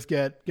cameos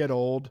get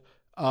old.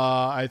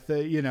 I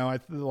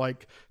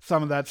like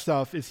some of that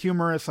stuff is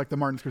humorous. Like the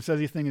Martin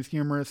Scorsese thing is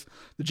humorous.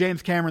 The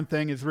James Cameron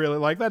thing is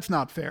really that's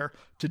not fair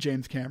to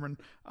James Cameron.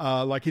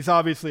 He's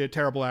obviously a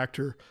terrible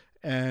actor,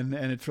 and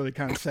it's really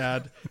kind of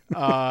sad.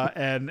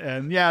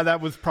 And yeah, that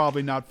was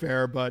probably not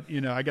fair, but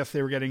I guess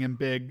they were getting him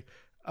big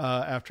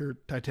after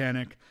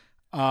Titanic.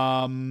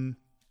 And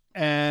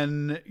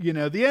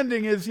the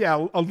ending is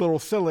a little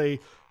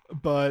silly,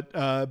 but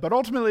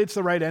ultimately it's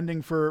the right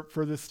ending for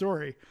this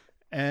story.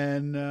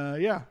 And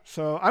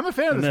so I'm a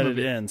fan of this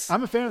movie. It ends.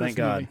 I'm a fan of this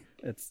movie. Thank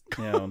God. It's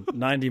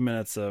 90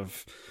 minutes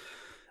of.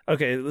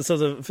 Okay, so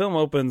the film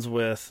opens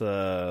with.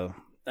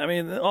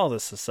 All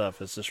this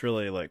stuff is just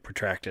really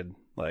protracted,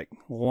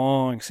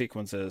 long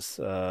sequences,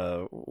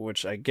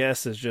 which I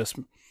guess is just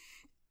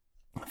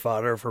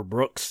fodder for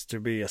Brooks to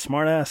be a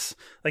smartass.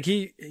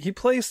 He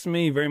placed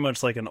me very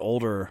much like an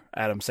older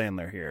Adam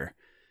Sandler here,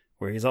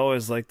 where he's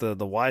always the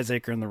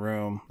wiseacre in the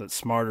room that's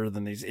smarter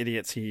than these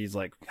idiots he's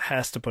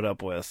has to put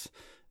up with,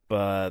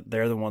 but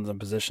they're the ones in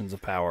positions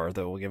of power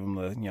that will give him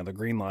the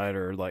green light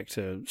or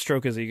to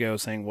stroke his ego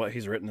saying what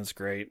he's written is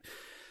great.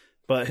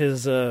 But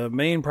his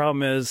main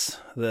problem is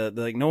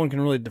that no one can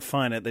really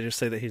define it. They just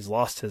say that he's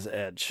lost his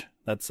edge.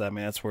 That's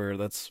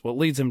what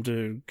leads him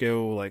to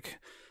go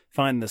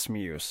find this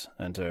muse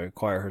and to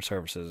acquire her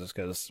services is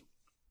because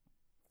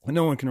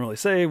no one can really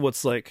say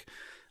what's like,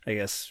 I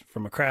guess,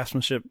 from a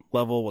craftsmanship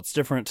level, what's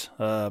different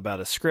about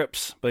his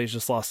scripts, but he's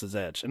just lost his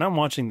edge. And I'm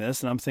watching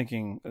this and I'm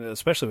thinking,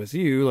 especially with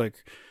you,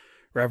 like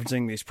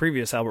referencing these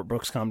previous Albert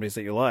Brooks comedies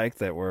that you like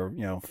that were,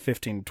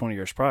 15 to 20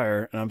 years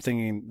prior. And I'm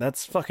thinking,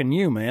 that's fucking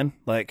you, man.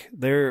 Like,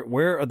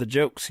 where are the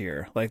jokes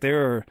here? Like,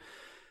 there are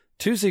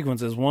two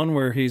sequences. One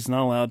where he's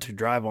not allowed to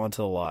drive onto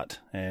the lot.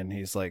 And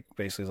he's like,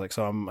 basically like,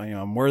 so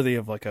I'm worthy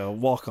of like a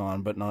walk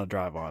on, but not a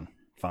drive on.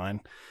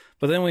 Fine.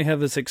 But then we have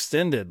this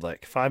extended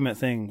like 5-minute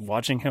thing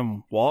watching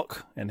him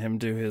walk and him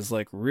do his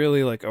like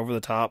really like over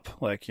the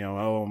top, like,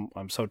 oh,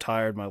 I'm so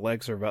tired. My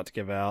legs are about to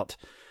give out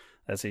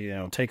as he,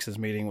 takes his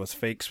meeting with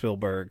fake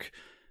Spielberg.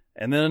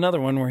 And then another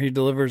one where he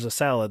delivers a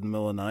salad in the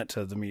middle of the night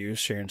to the muse,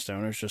 Sharon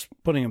Stoner's, just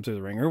putting him through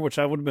the ringer, which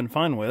I would have been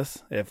fine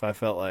with if I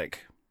felt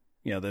like,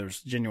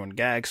 there's genuine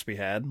gags to be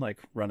had, like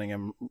running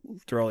him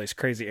through all these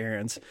crazy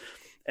errands.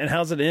 And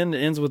how's it end? It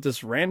ends with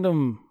this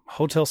random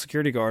hotel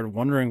security guard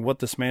wondering what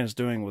this man is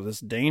doing with this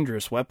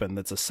dangerous weapon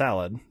that's a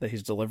salad that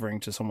he's delivering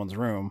to someone's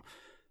room,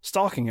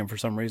 stalking him for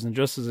some reason,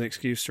 just as an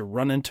excuse to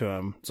run into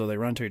him. So they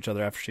run to each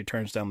other after she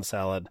turns down the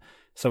salad.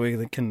 So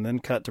we can then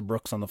cut to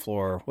Brooks on the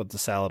floor with the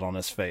salad on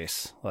his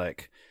face.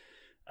 Like,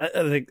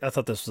 I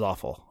thought this was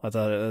awful. I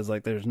thought it was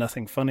like, there's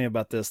nothing funny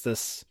about this.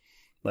 This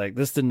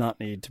did not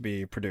need to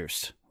be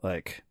produced.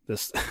 Like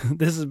this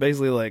is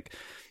basically like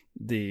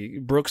the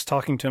Brooks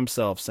talking to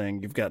himself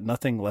saying, you've got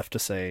nothing left to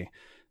say,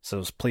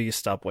 so please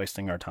stop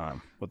wasting our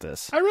time with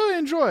this. I really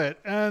enjoy it.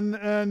 And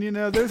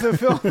there's a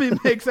film he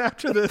makes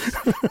after this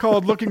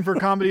called Looking for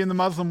Comedy in the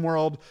Muslim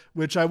World,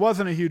 which I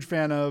wasn't a huge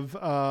fan of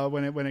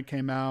when it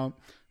came out.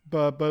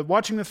 But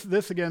watching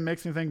this again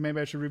makes me think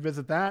maybe I should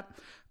revisit that.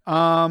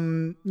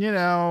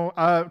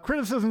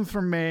 Criticisms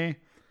from me.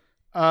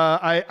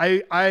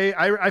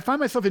 I find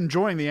myself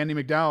enjoying the Andie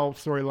MacDowell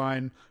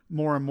storyline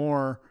more and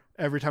more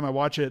every time I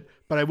watch it,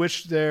 but I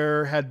wish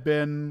there had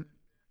been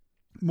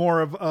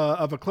more of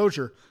a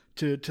closure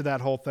to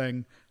that whole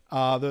thing.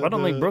 I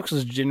don't think Brooks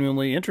is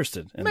genuinely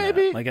interested in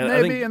maybe, that. Like, maybe,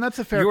 I think and that's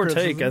a fair your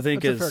criticism. take, I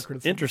think, is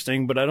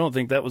interesting, but I don't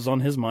think that was on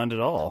his mind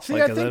at all.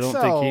 See, I think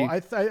so.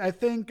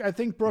 I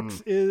think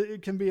Brooks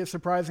it can be a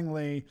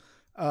surprisingly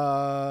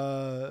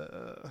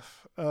what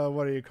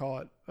do you call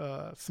it?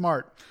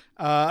 Smart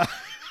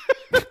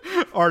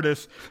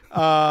artist.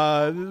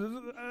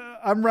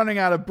 I'm running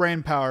out of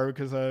brain power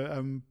because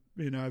I'm.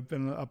 I've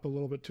been up a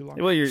little bit too long.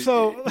 Well, you're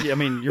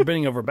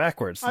bending over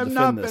backwards to I'm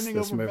defend not bending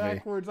over movie.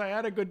 backwards. I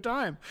had a good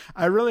time.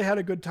 I really had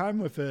a good time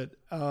with it.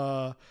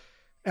 And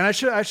I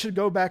should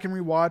go back and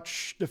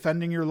rewatch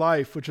Defending Your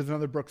Life, which is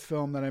another Brooks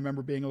film that I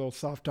remember being a little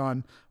soft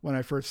on when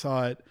I first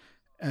saw it.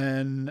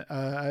 And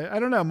I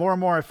don't know. More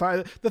and more, I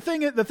find the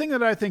thing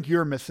that I think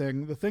you're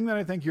missing. The thing that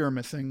I think you're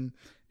missing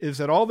is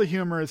that all the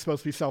humor is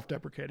supposed to be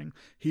self-deprecating.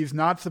 He's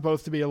not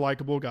supposed to be a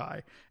likable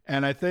guy.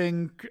 And I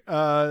think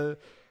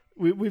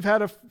we've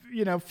had a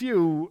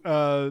few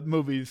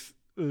movies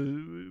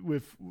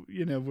with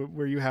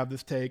where you have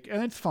this take,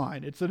 and it's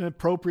fine. It's an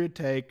appropriate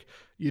take.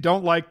 You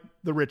don't like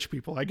the rich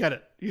people. I get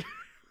it.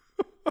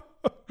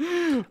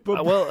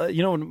 But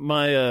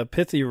my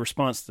pithy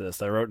response to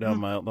this, I wrote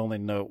down the only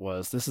note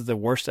was, this is the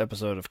worst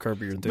episode of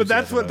Curb Your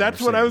Enthusiasm. But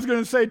that's what I was going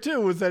to say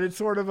too, was that it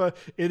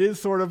is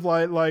sort of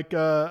like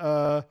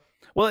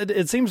well,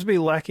 it seems to be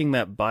lacking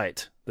that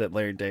bite that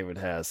Larry David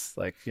has.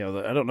 Like, I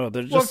don't know.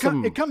 There's just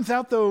it comes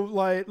out though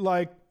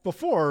like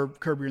before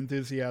Curb Your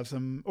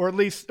Enthusiasm, or at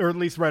least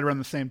right around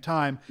the same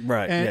time.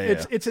 Right.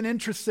 And it's an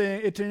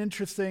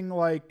interesting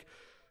like,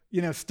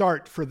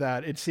 start for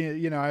that. It's,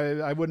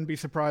 I wouldn't be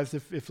surprised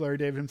if Larry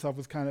David himself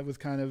was kind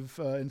of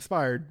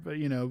inspired,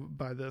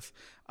 by this.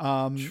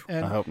 And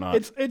I hope not.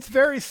 It's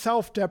very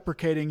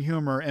self-deprecating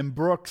humor, and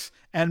Brooks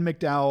and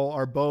McDowell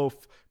are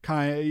both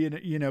kind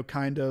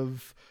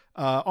of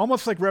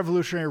almost like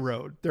Revolutionary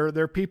Road.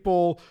 They're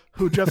people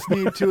who just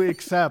need to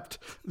accept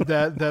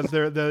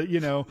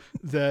that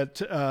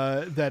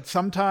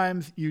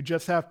sometimes you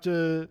just have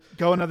to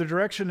go another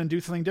direction and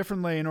do something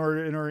differently in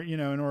order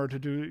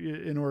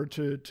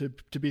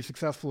to be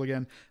successful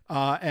again.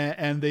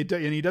 And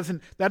he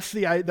doesn't. That's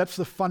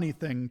the funny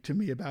thing to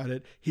me about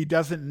it. He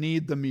doesn't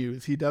need the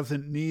muse. He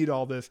doesn't need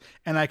all this.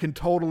 And I can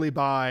totally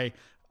buy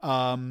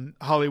rich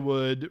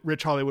Hollywood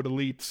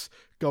elites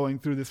going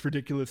through this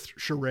ridiculous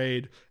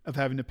charade of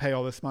having to pay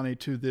all this money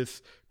to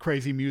this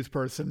crazy muse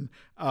person,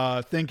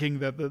 thinking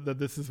that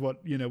this is what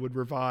would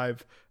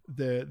revive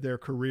their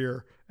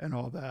career and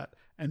all that.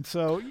 And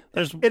so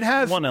it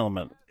has one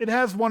element. It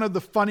has one of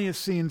the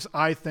funniest scenes,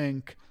 I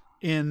think,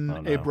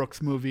 in a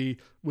Brooks movie,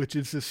 which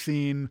is the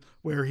scene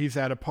where he's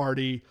at a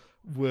party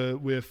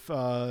with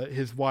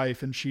his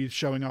wife, and she's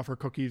showing off her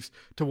cookies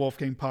to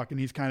Wolfgang Puck, and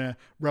he's kind of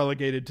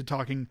relegated to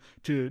talking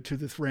to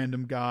this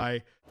random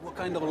guy. What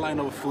kind of line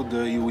of food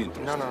are you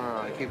into? No.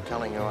 I keep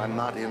telling you, I'm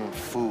not in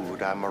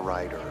food. I'm a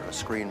writer, a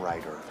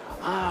screenwriter.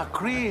 Ah,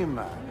 cream.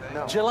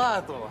 No.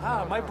 Gelato.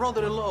 Ah, my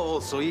brother-in-law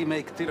also, he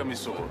make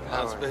tiramisu.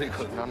 That's very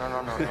good. No.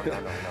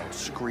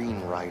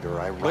 Screenwriter.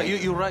 I write. But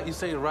you write, you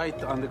say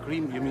write on the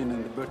cream, you mean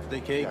in the birthday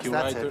cake? Yes, you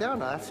that's write it. No,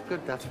 that's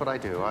good. That's what I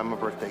do. I'm a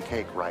birthday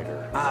cake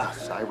writer. Ah.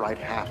 Yes, I write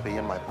happy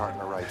and my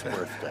partner writes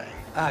birthday.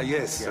 Ah,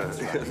 yes.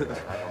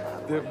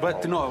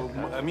 But no,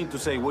 I mean to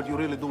say, what you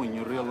really do in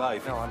your real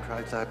life? No, I'm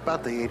trying. It's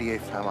about the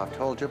 88th time I've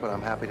told you, but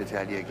I'm happy to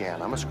tell you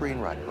again. I'm a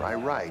screenwriter. I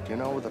write. You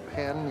know, with a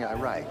pen, yeah, I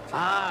write.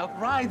 Ah,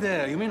 right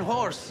there. You mean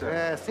horse?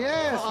 Yes.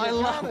 Oh, I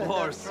love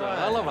horse. Right.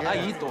 I love. Yeah.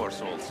 I eat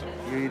horse also.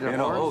 You eat a horse?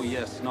 Know, oh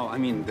yes. No, I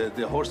mean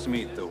the horse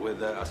meat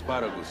with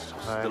asparagus.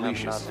 It's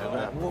delicious.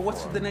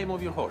 What's the name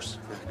of your horse?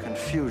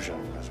 Confusion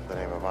is the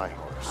name of my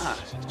horse. Ah,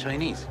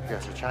 Chinese.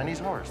 Yes, a Chinese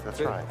horse.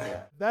 That's right.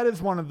 Yeah. That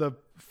is one of the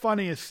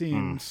funniest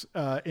scenes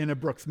in a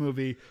Brooks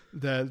movie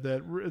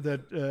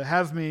that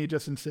has me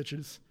just in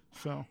stitches.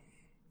 So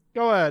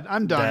go ahead.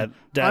 I'm done.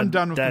 I'm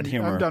done with dad the,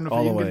 humor. I'm done with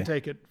all you. The way. You can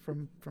take it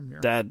from here.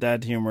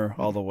 Dad humor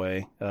all the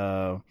way.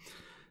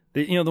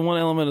 The one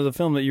element of the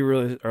film that you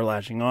really are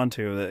latching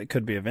onto that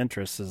could be of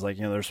interest is like,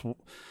 there's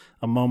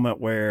a moment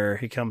where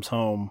he comes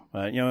home,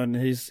 and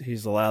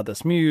he's allowed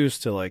this muse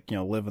to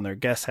live in their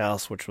guest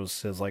house, which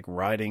was his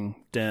writing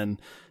den.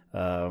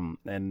 And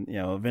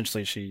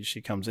eventually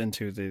she comes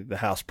into the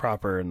house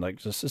proper and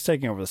just is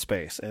taking over the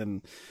space.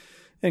 And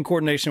in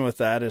coordination with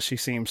that, as she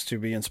seems to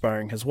be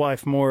inspiring his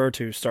wife more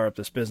to start up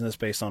this business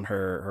based on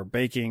her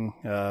baking.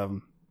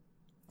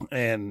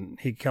 And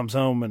he comes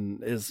home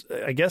and is,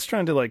 I guess,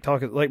 trying to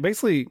talk,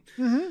 basically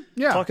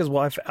talk his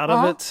wife out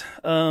of it.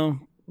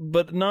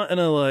 But not in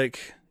a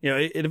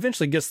it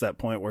eventually gets to that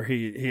point where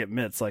he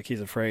admits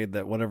he's afraid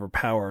that whatever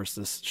powers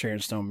this Sharon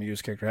Stone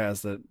Muse character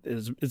has, that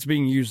it's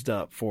being used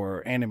up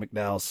for Andie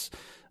MacDowell's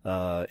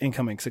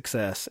incoming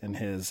success and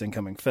his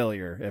incoming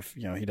failure if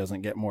he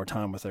doesn't get more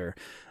time with her.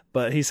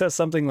 But he says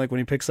something when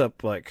he picks up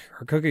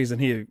her cookies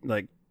and he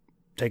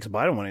takes a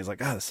bite of one, he's like,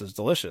 this is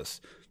delicious.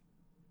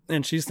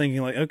 And she's thinking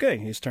okay,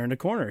 he's turned a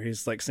corner.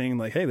 He's seeing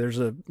hey, there's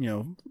a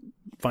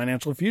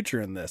financial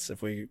future in this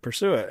if we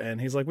pursue it.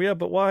 And he's like, well, yeah,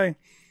 but why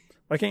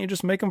can't you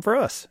just make them for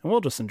us and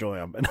we'll just enjoy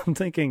them? And I'm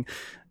thinking,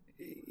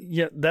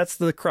 yeah, that's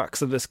the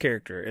crux of this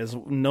character is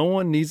no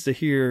one needs to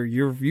hear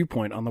your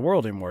viewpoint on the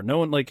world anymore. No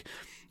one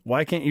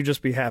why can't you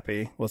just be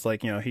happy with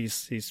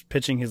he's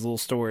pitching his little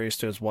stories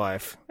to his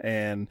wife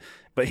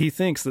but he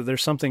thinks that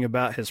there's something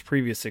about his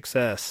previous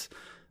success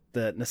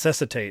that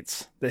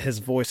necessitates that his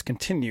voice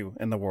continue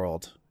in the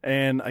world.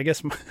 And I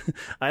guess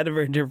I had a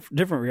very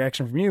different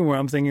reaction from you where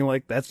I'm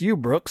thinking that's you,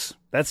 Brooks.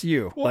 That's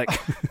you. Well,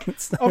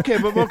 it's time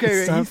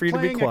he's for you to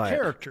be playing quiet. A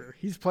character.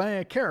 He's playing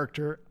a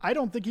character. I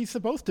don't think he's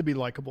supposed to be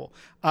likable.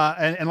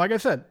 And like I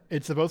said,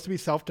 it's supposed to be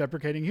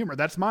self-deprecating humor.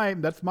 That's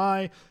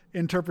my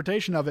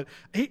interpretation of it.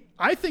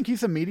 I think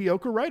he's a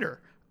mediocre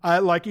writer.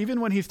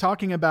 Even when he's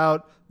talking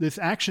about this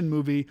action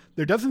movie,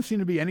 there doesn't seem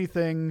to be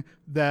anything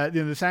that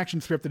this action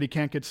script that he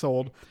can't get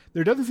sold.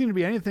 There doesn't seem to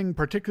be anything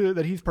particular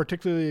that he's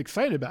particularly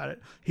excited about it.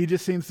 He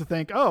just seems to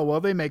think, oh, well,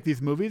 they make these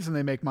movies and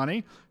they make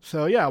money,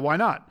 so yeah, why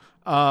not?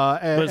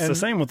 But it's the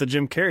same with the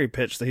Jim Carrey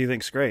pitch that he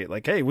thinks great.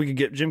 Hey, we could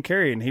get Jim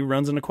Carrey and he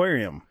runs an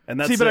aquarium, and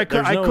that's I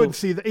could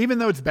see that. Even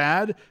though it's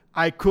bad,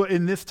 I could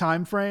in this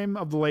time frame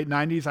of the late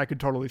 '90s, I could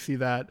totally see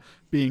that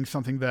being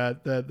something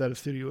that a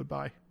studio would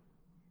buy.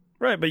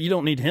 Right, but you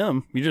don't need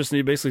him. You just need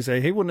to basically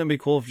say, hey, wouldn't it be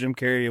cool if Jim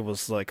Carrey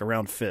was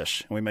around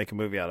fish and we make a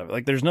movie out of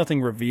it? There's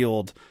nothing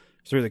revealed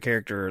through the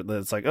character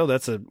that's oh,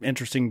 that's an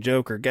interesting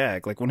joke or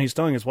gag. When he's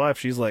telling his wife,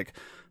 she's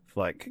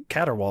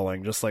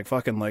caterwauling, just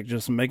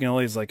just making all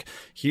these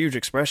huge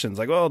expressions.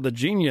 Oh, the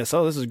genius.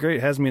 Oh, this is great.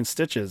 It has me in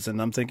stitches.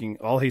 And I'm thinking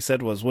all he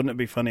said was, wouldn't it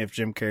be funny if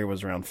Jim Carrey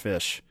was around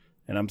fish?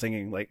 And I'm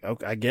thinking,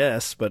 okay, I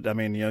guess, but I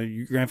mean, you're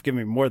going to have to give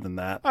me more than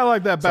that. I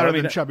like that better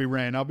than Chubby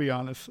Rain, I'll be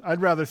honest.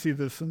 I'd rather see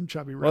this than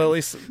Chubby Rain. Well, at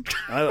least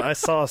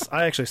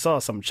I actually saw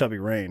some Chubby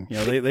Rain.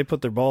 They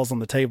put their balls on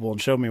the table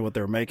and showed me what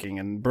they were making.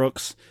 And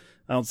Brooks,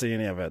 I don't see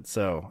any of it.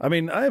 So, I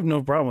mean, I have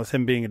no problem with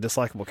him being a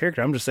dislikable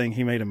character. I'm just saying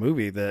he made a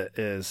movie that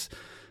is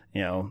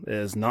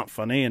not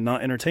funny and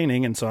not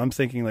entertaining. And so I'm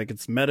thinking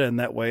it's meta in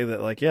that way that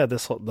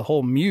the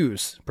whole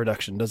Muse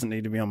production doesn't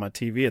need to be on my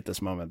TV at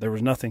this moment. There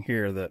was nothing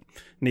here that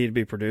needed to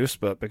be produced,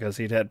 but because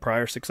he'd had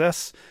prior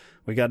success,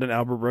 we got an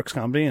Albert Brooks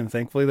comedy, and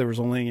thankfully there was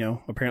only,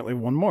 apparently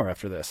one more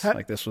after this.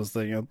 This was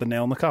the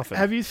nail in the coffin.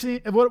 Have you seen,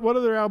 what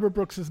other Albert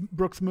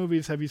Brooks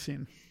movies have you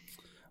seen?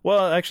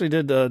 Well, I actually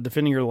did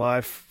Defending Your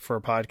Life for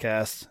a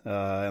podcast,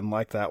 and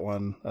liked that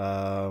one.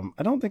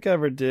 I don't think I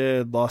ever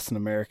did Lost in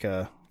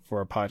America for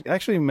a podcast.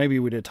 Actually, maybe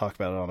we did talk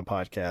about it on a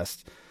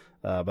podcast,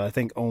 but I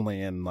think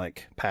only in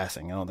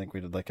passing. I don't think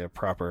we did a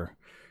proper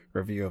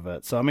review of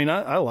it. So, I mean,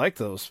 I like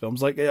those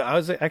films. I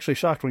was actually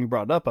shocked when you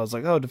brought it up. I was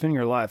like, oh, Defending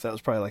Your Life, that was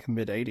probably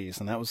mid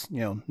 80s, and that was,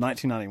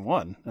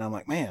 1991. And I'm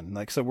like, man,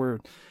 so we're,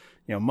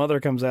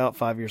 Mother comes out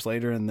 5 years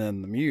later, and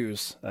then The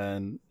Muse.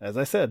 And as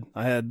I said,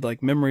 I had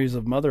memories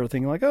of Mother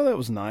thinking oh, that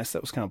was nice.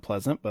 That was kind of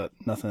pleasant, but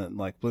nothing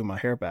that blew my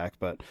hair back.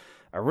 But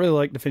I really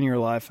like Defending Your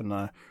Life, and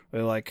I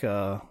really like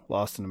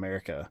Lost in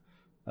America.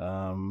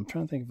 I'm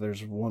trying to think if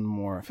there's one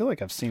more. I feel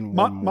like I've seen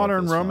one more.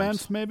 Modern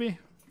Romance, maybe?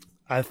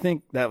 I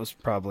think that was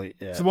probably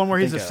it. It's the one where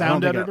he's a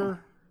sound editor,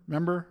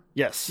 remember?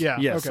 Yes. Yeah.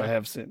 Yes, okay. I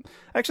have seen.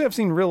 Actually, I've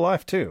seen Real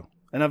Life too,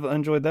 and I've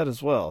enjoyed that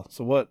as well.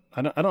 So what?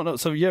 I don't know.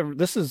 So yeah,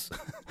 this is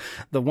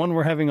the one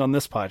we're having on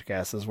this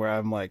podcast is where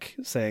I'm like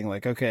saying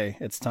like, okay,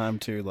 it's time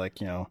to like,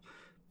 you know,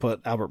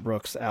 put Albert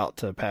Brooks out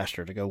to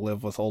pasture to go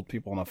live with old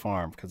people on a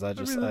farm because I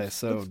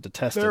so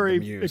detested very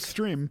the Muse.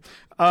 Extreme.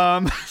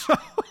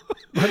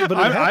 But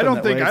I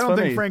don't think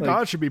funny. Frank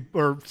Oz should be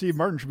or Steve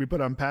Martin should be put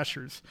on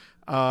pastures.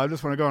 I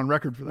just want to go on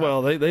record for that.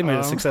 Well, they made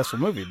a successful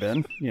movie,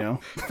 Ben. You know,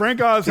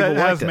 Frank Oz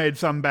has made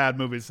some bad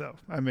movies, though.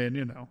 I mean,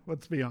 you know,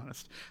 let's be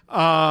honest.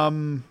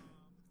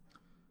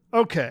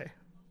 Okay,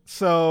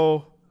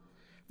 so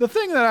the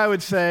thing that I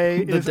would say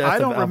is I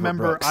don't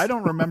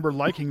remember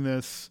liking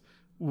this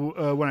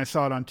when I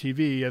saw it on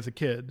TV as a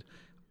kid,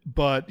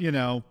 but you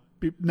know,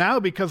 now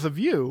because of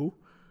you.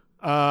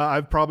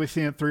 I've probably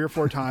seen it 3 or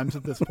 4 times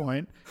at this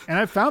point, and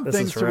I've found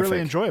things to really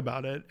enjoy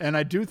about it. And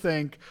I do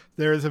think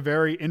there is a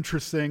very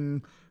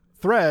interesting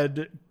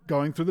thread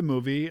going through the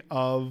movie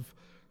of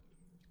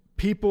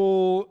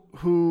people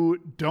who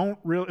don't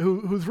really,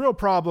 whose real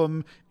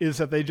problem is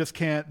that they just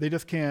can't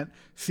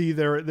see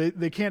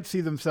they can't see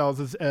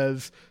themselves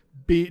as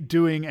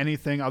doing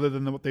anything other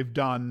than what they've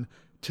done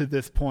to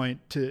this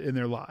point in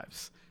their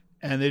lives,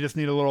 and they just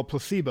need a little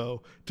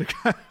placebo to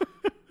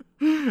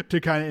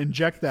kind of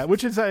inject that,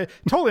 which is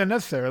totally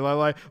unnecessary.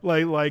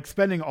 Like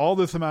spending all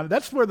this amount.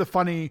 That's where the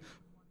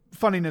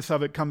funniness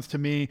of it comes to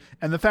me,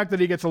 and the fact that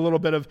he gets a little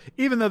bit of,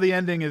 even though the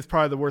ending is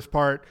probably the worst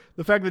part,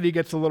 the fact that he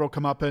gets a little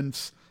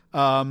comeuppance.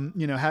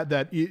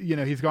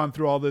 He's gone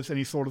through all this and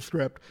he sold a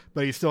script,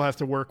 but he still has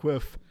to work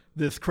with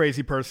this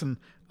crazy person.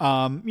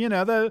 That's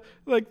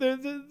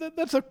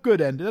a good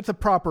end. That's a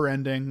proper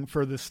ending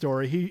for this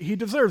story. He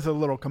deserves a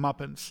little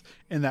comeuppance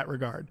in that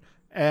regard,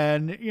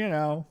 and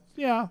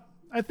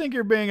I think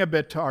you're being a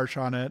bit too harsh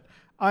on it.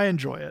 I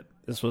enjoy it.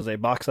 This was a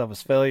box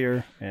office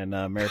failure, and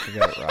America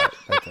got it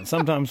right. And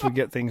sometimes we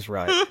get things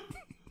right.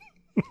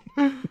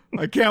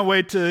 I can't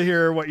wait to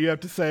hear what you have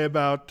to say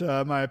about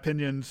my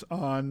opinions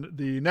on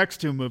the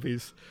next 2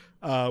 movies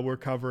we're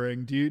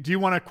covering. Do you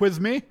want to quiz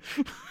me?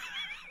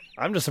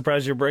 I'm just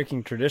surprised you're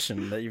breaking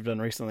tradition that you've done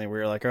recently where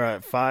you're like, all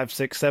right, 5,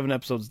 6, 7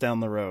 episodes down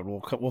the road,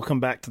 we'll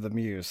come back to the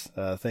Muse.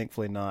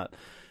 Thankfully not.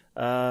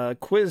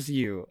 Quiz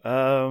you.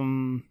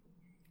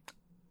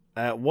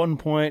 At one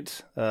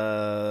point,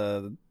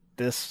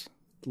 this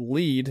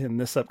lead in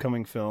this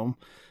upcoming film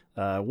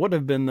would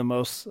have been the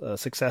most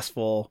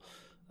successful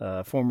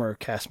former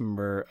cast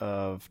member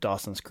of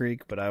Dawson's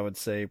Creek, but I would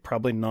say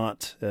probably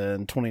not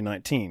in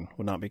 2019,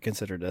 would not be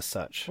considered as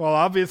such. Well,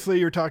 obviously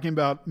you're talking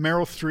about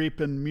Meryl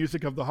Streep in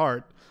Music of the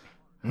Heart,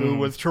 who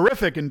was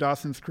terrific in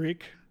Dawson's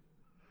Creek.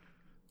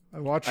 I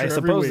watch her every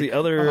suppose week. The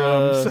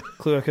other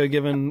clue I could have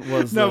given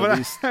was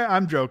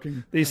I'm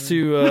joking. These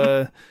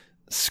 2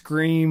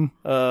 Scream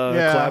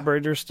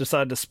collaborators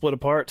decided to split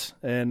apart,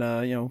 and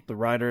the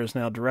writer is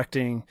now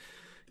directing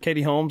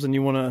Katie Holmes, and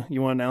you want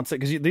to announce it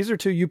because these are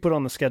 2 you put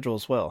on the schedule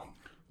as well.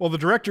 Well, the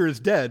director is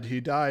dead. He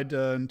died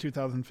in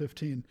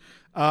 2015. You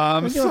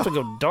don't have to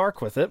go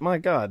dark with it. My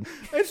God,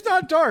 it's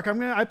not dark.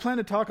 I plan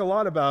to talk a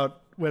lot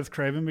about Wes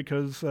Craven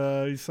because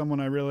he's someone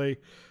I really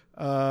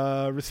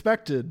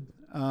respected.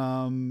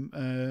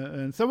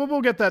 And so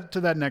we'll get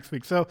to that next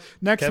week. So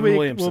next Kevin week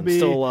Williamson, will be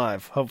still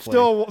alive,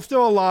 hopefully.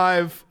 Still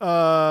alive.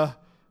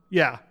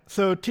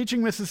 So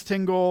Teaching Mrs.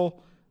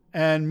 Tingle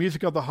and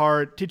Music of the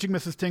Heart. Teaching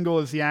Mrs. Tingle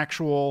is the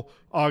actual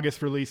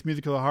August release.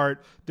 Music of the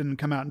Heart didn't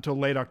come out until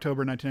late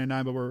October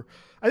 1999, but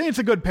I think it's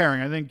a good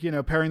pairing. I think,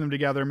 pairing them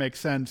together makes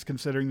sense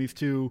considering these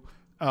 2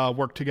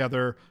 work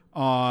together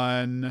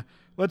on,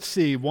 let's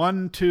see,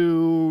 1,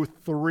 2,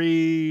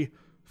 3,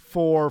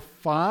 4,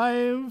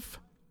 5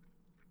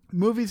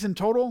 movies in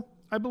total,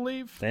 I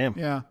believe. Damn.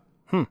 Yeah.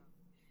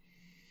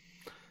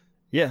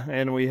 Yeah,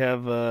 and we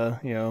have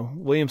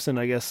Williamson,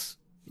 I guess,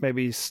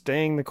 maybe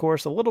staying the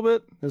course a little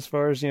bit as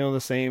far as the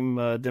same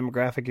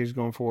demographic he's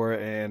going for,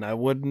 and I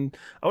would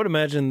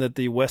imagine that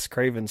the Wes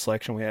Craven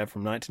selection we have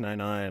from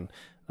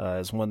 1999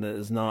 is one that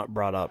is not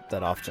brought up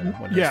that often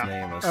when his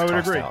name is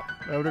tossed out.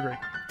 I would agree.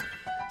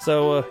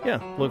 So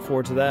look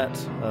forward to that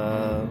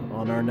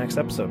on our next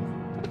episode.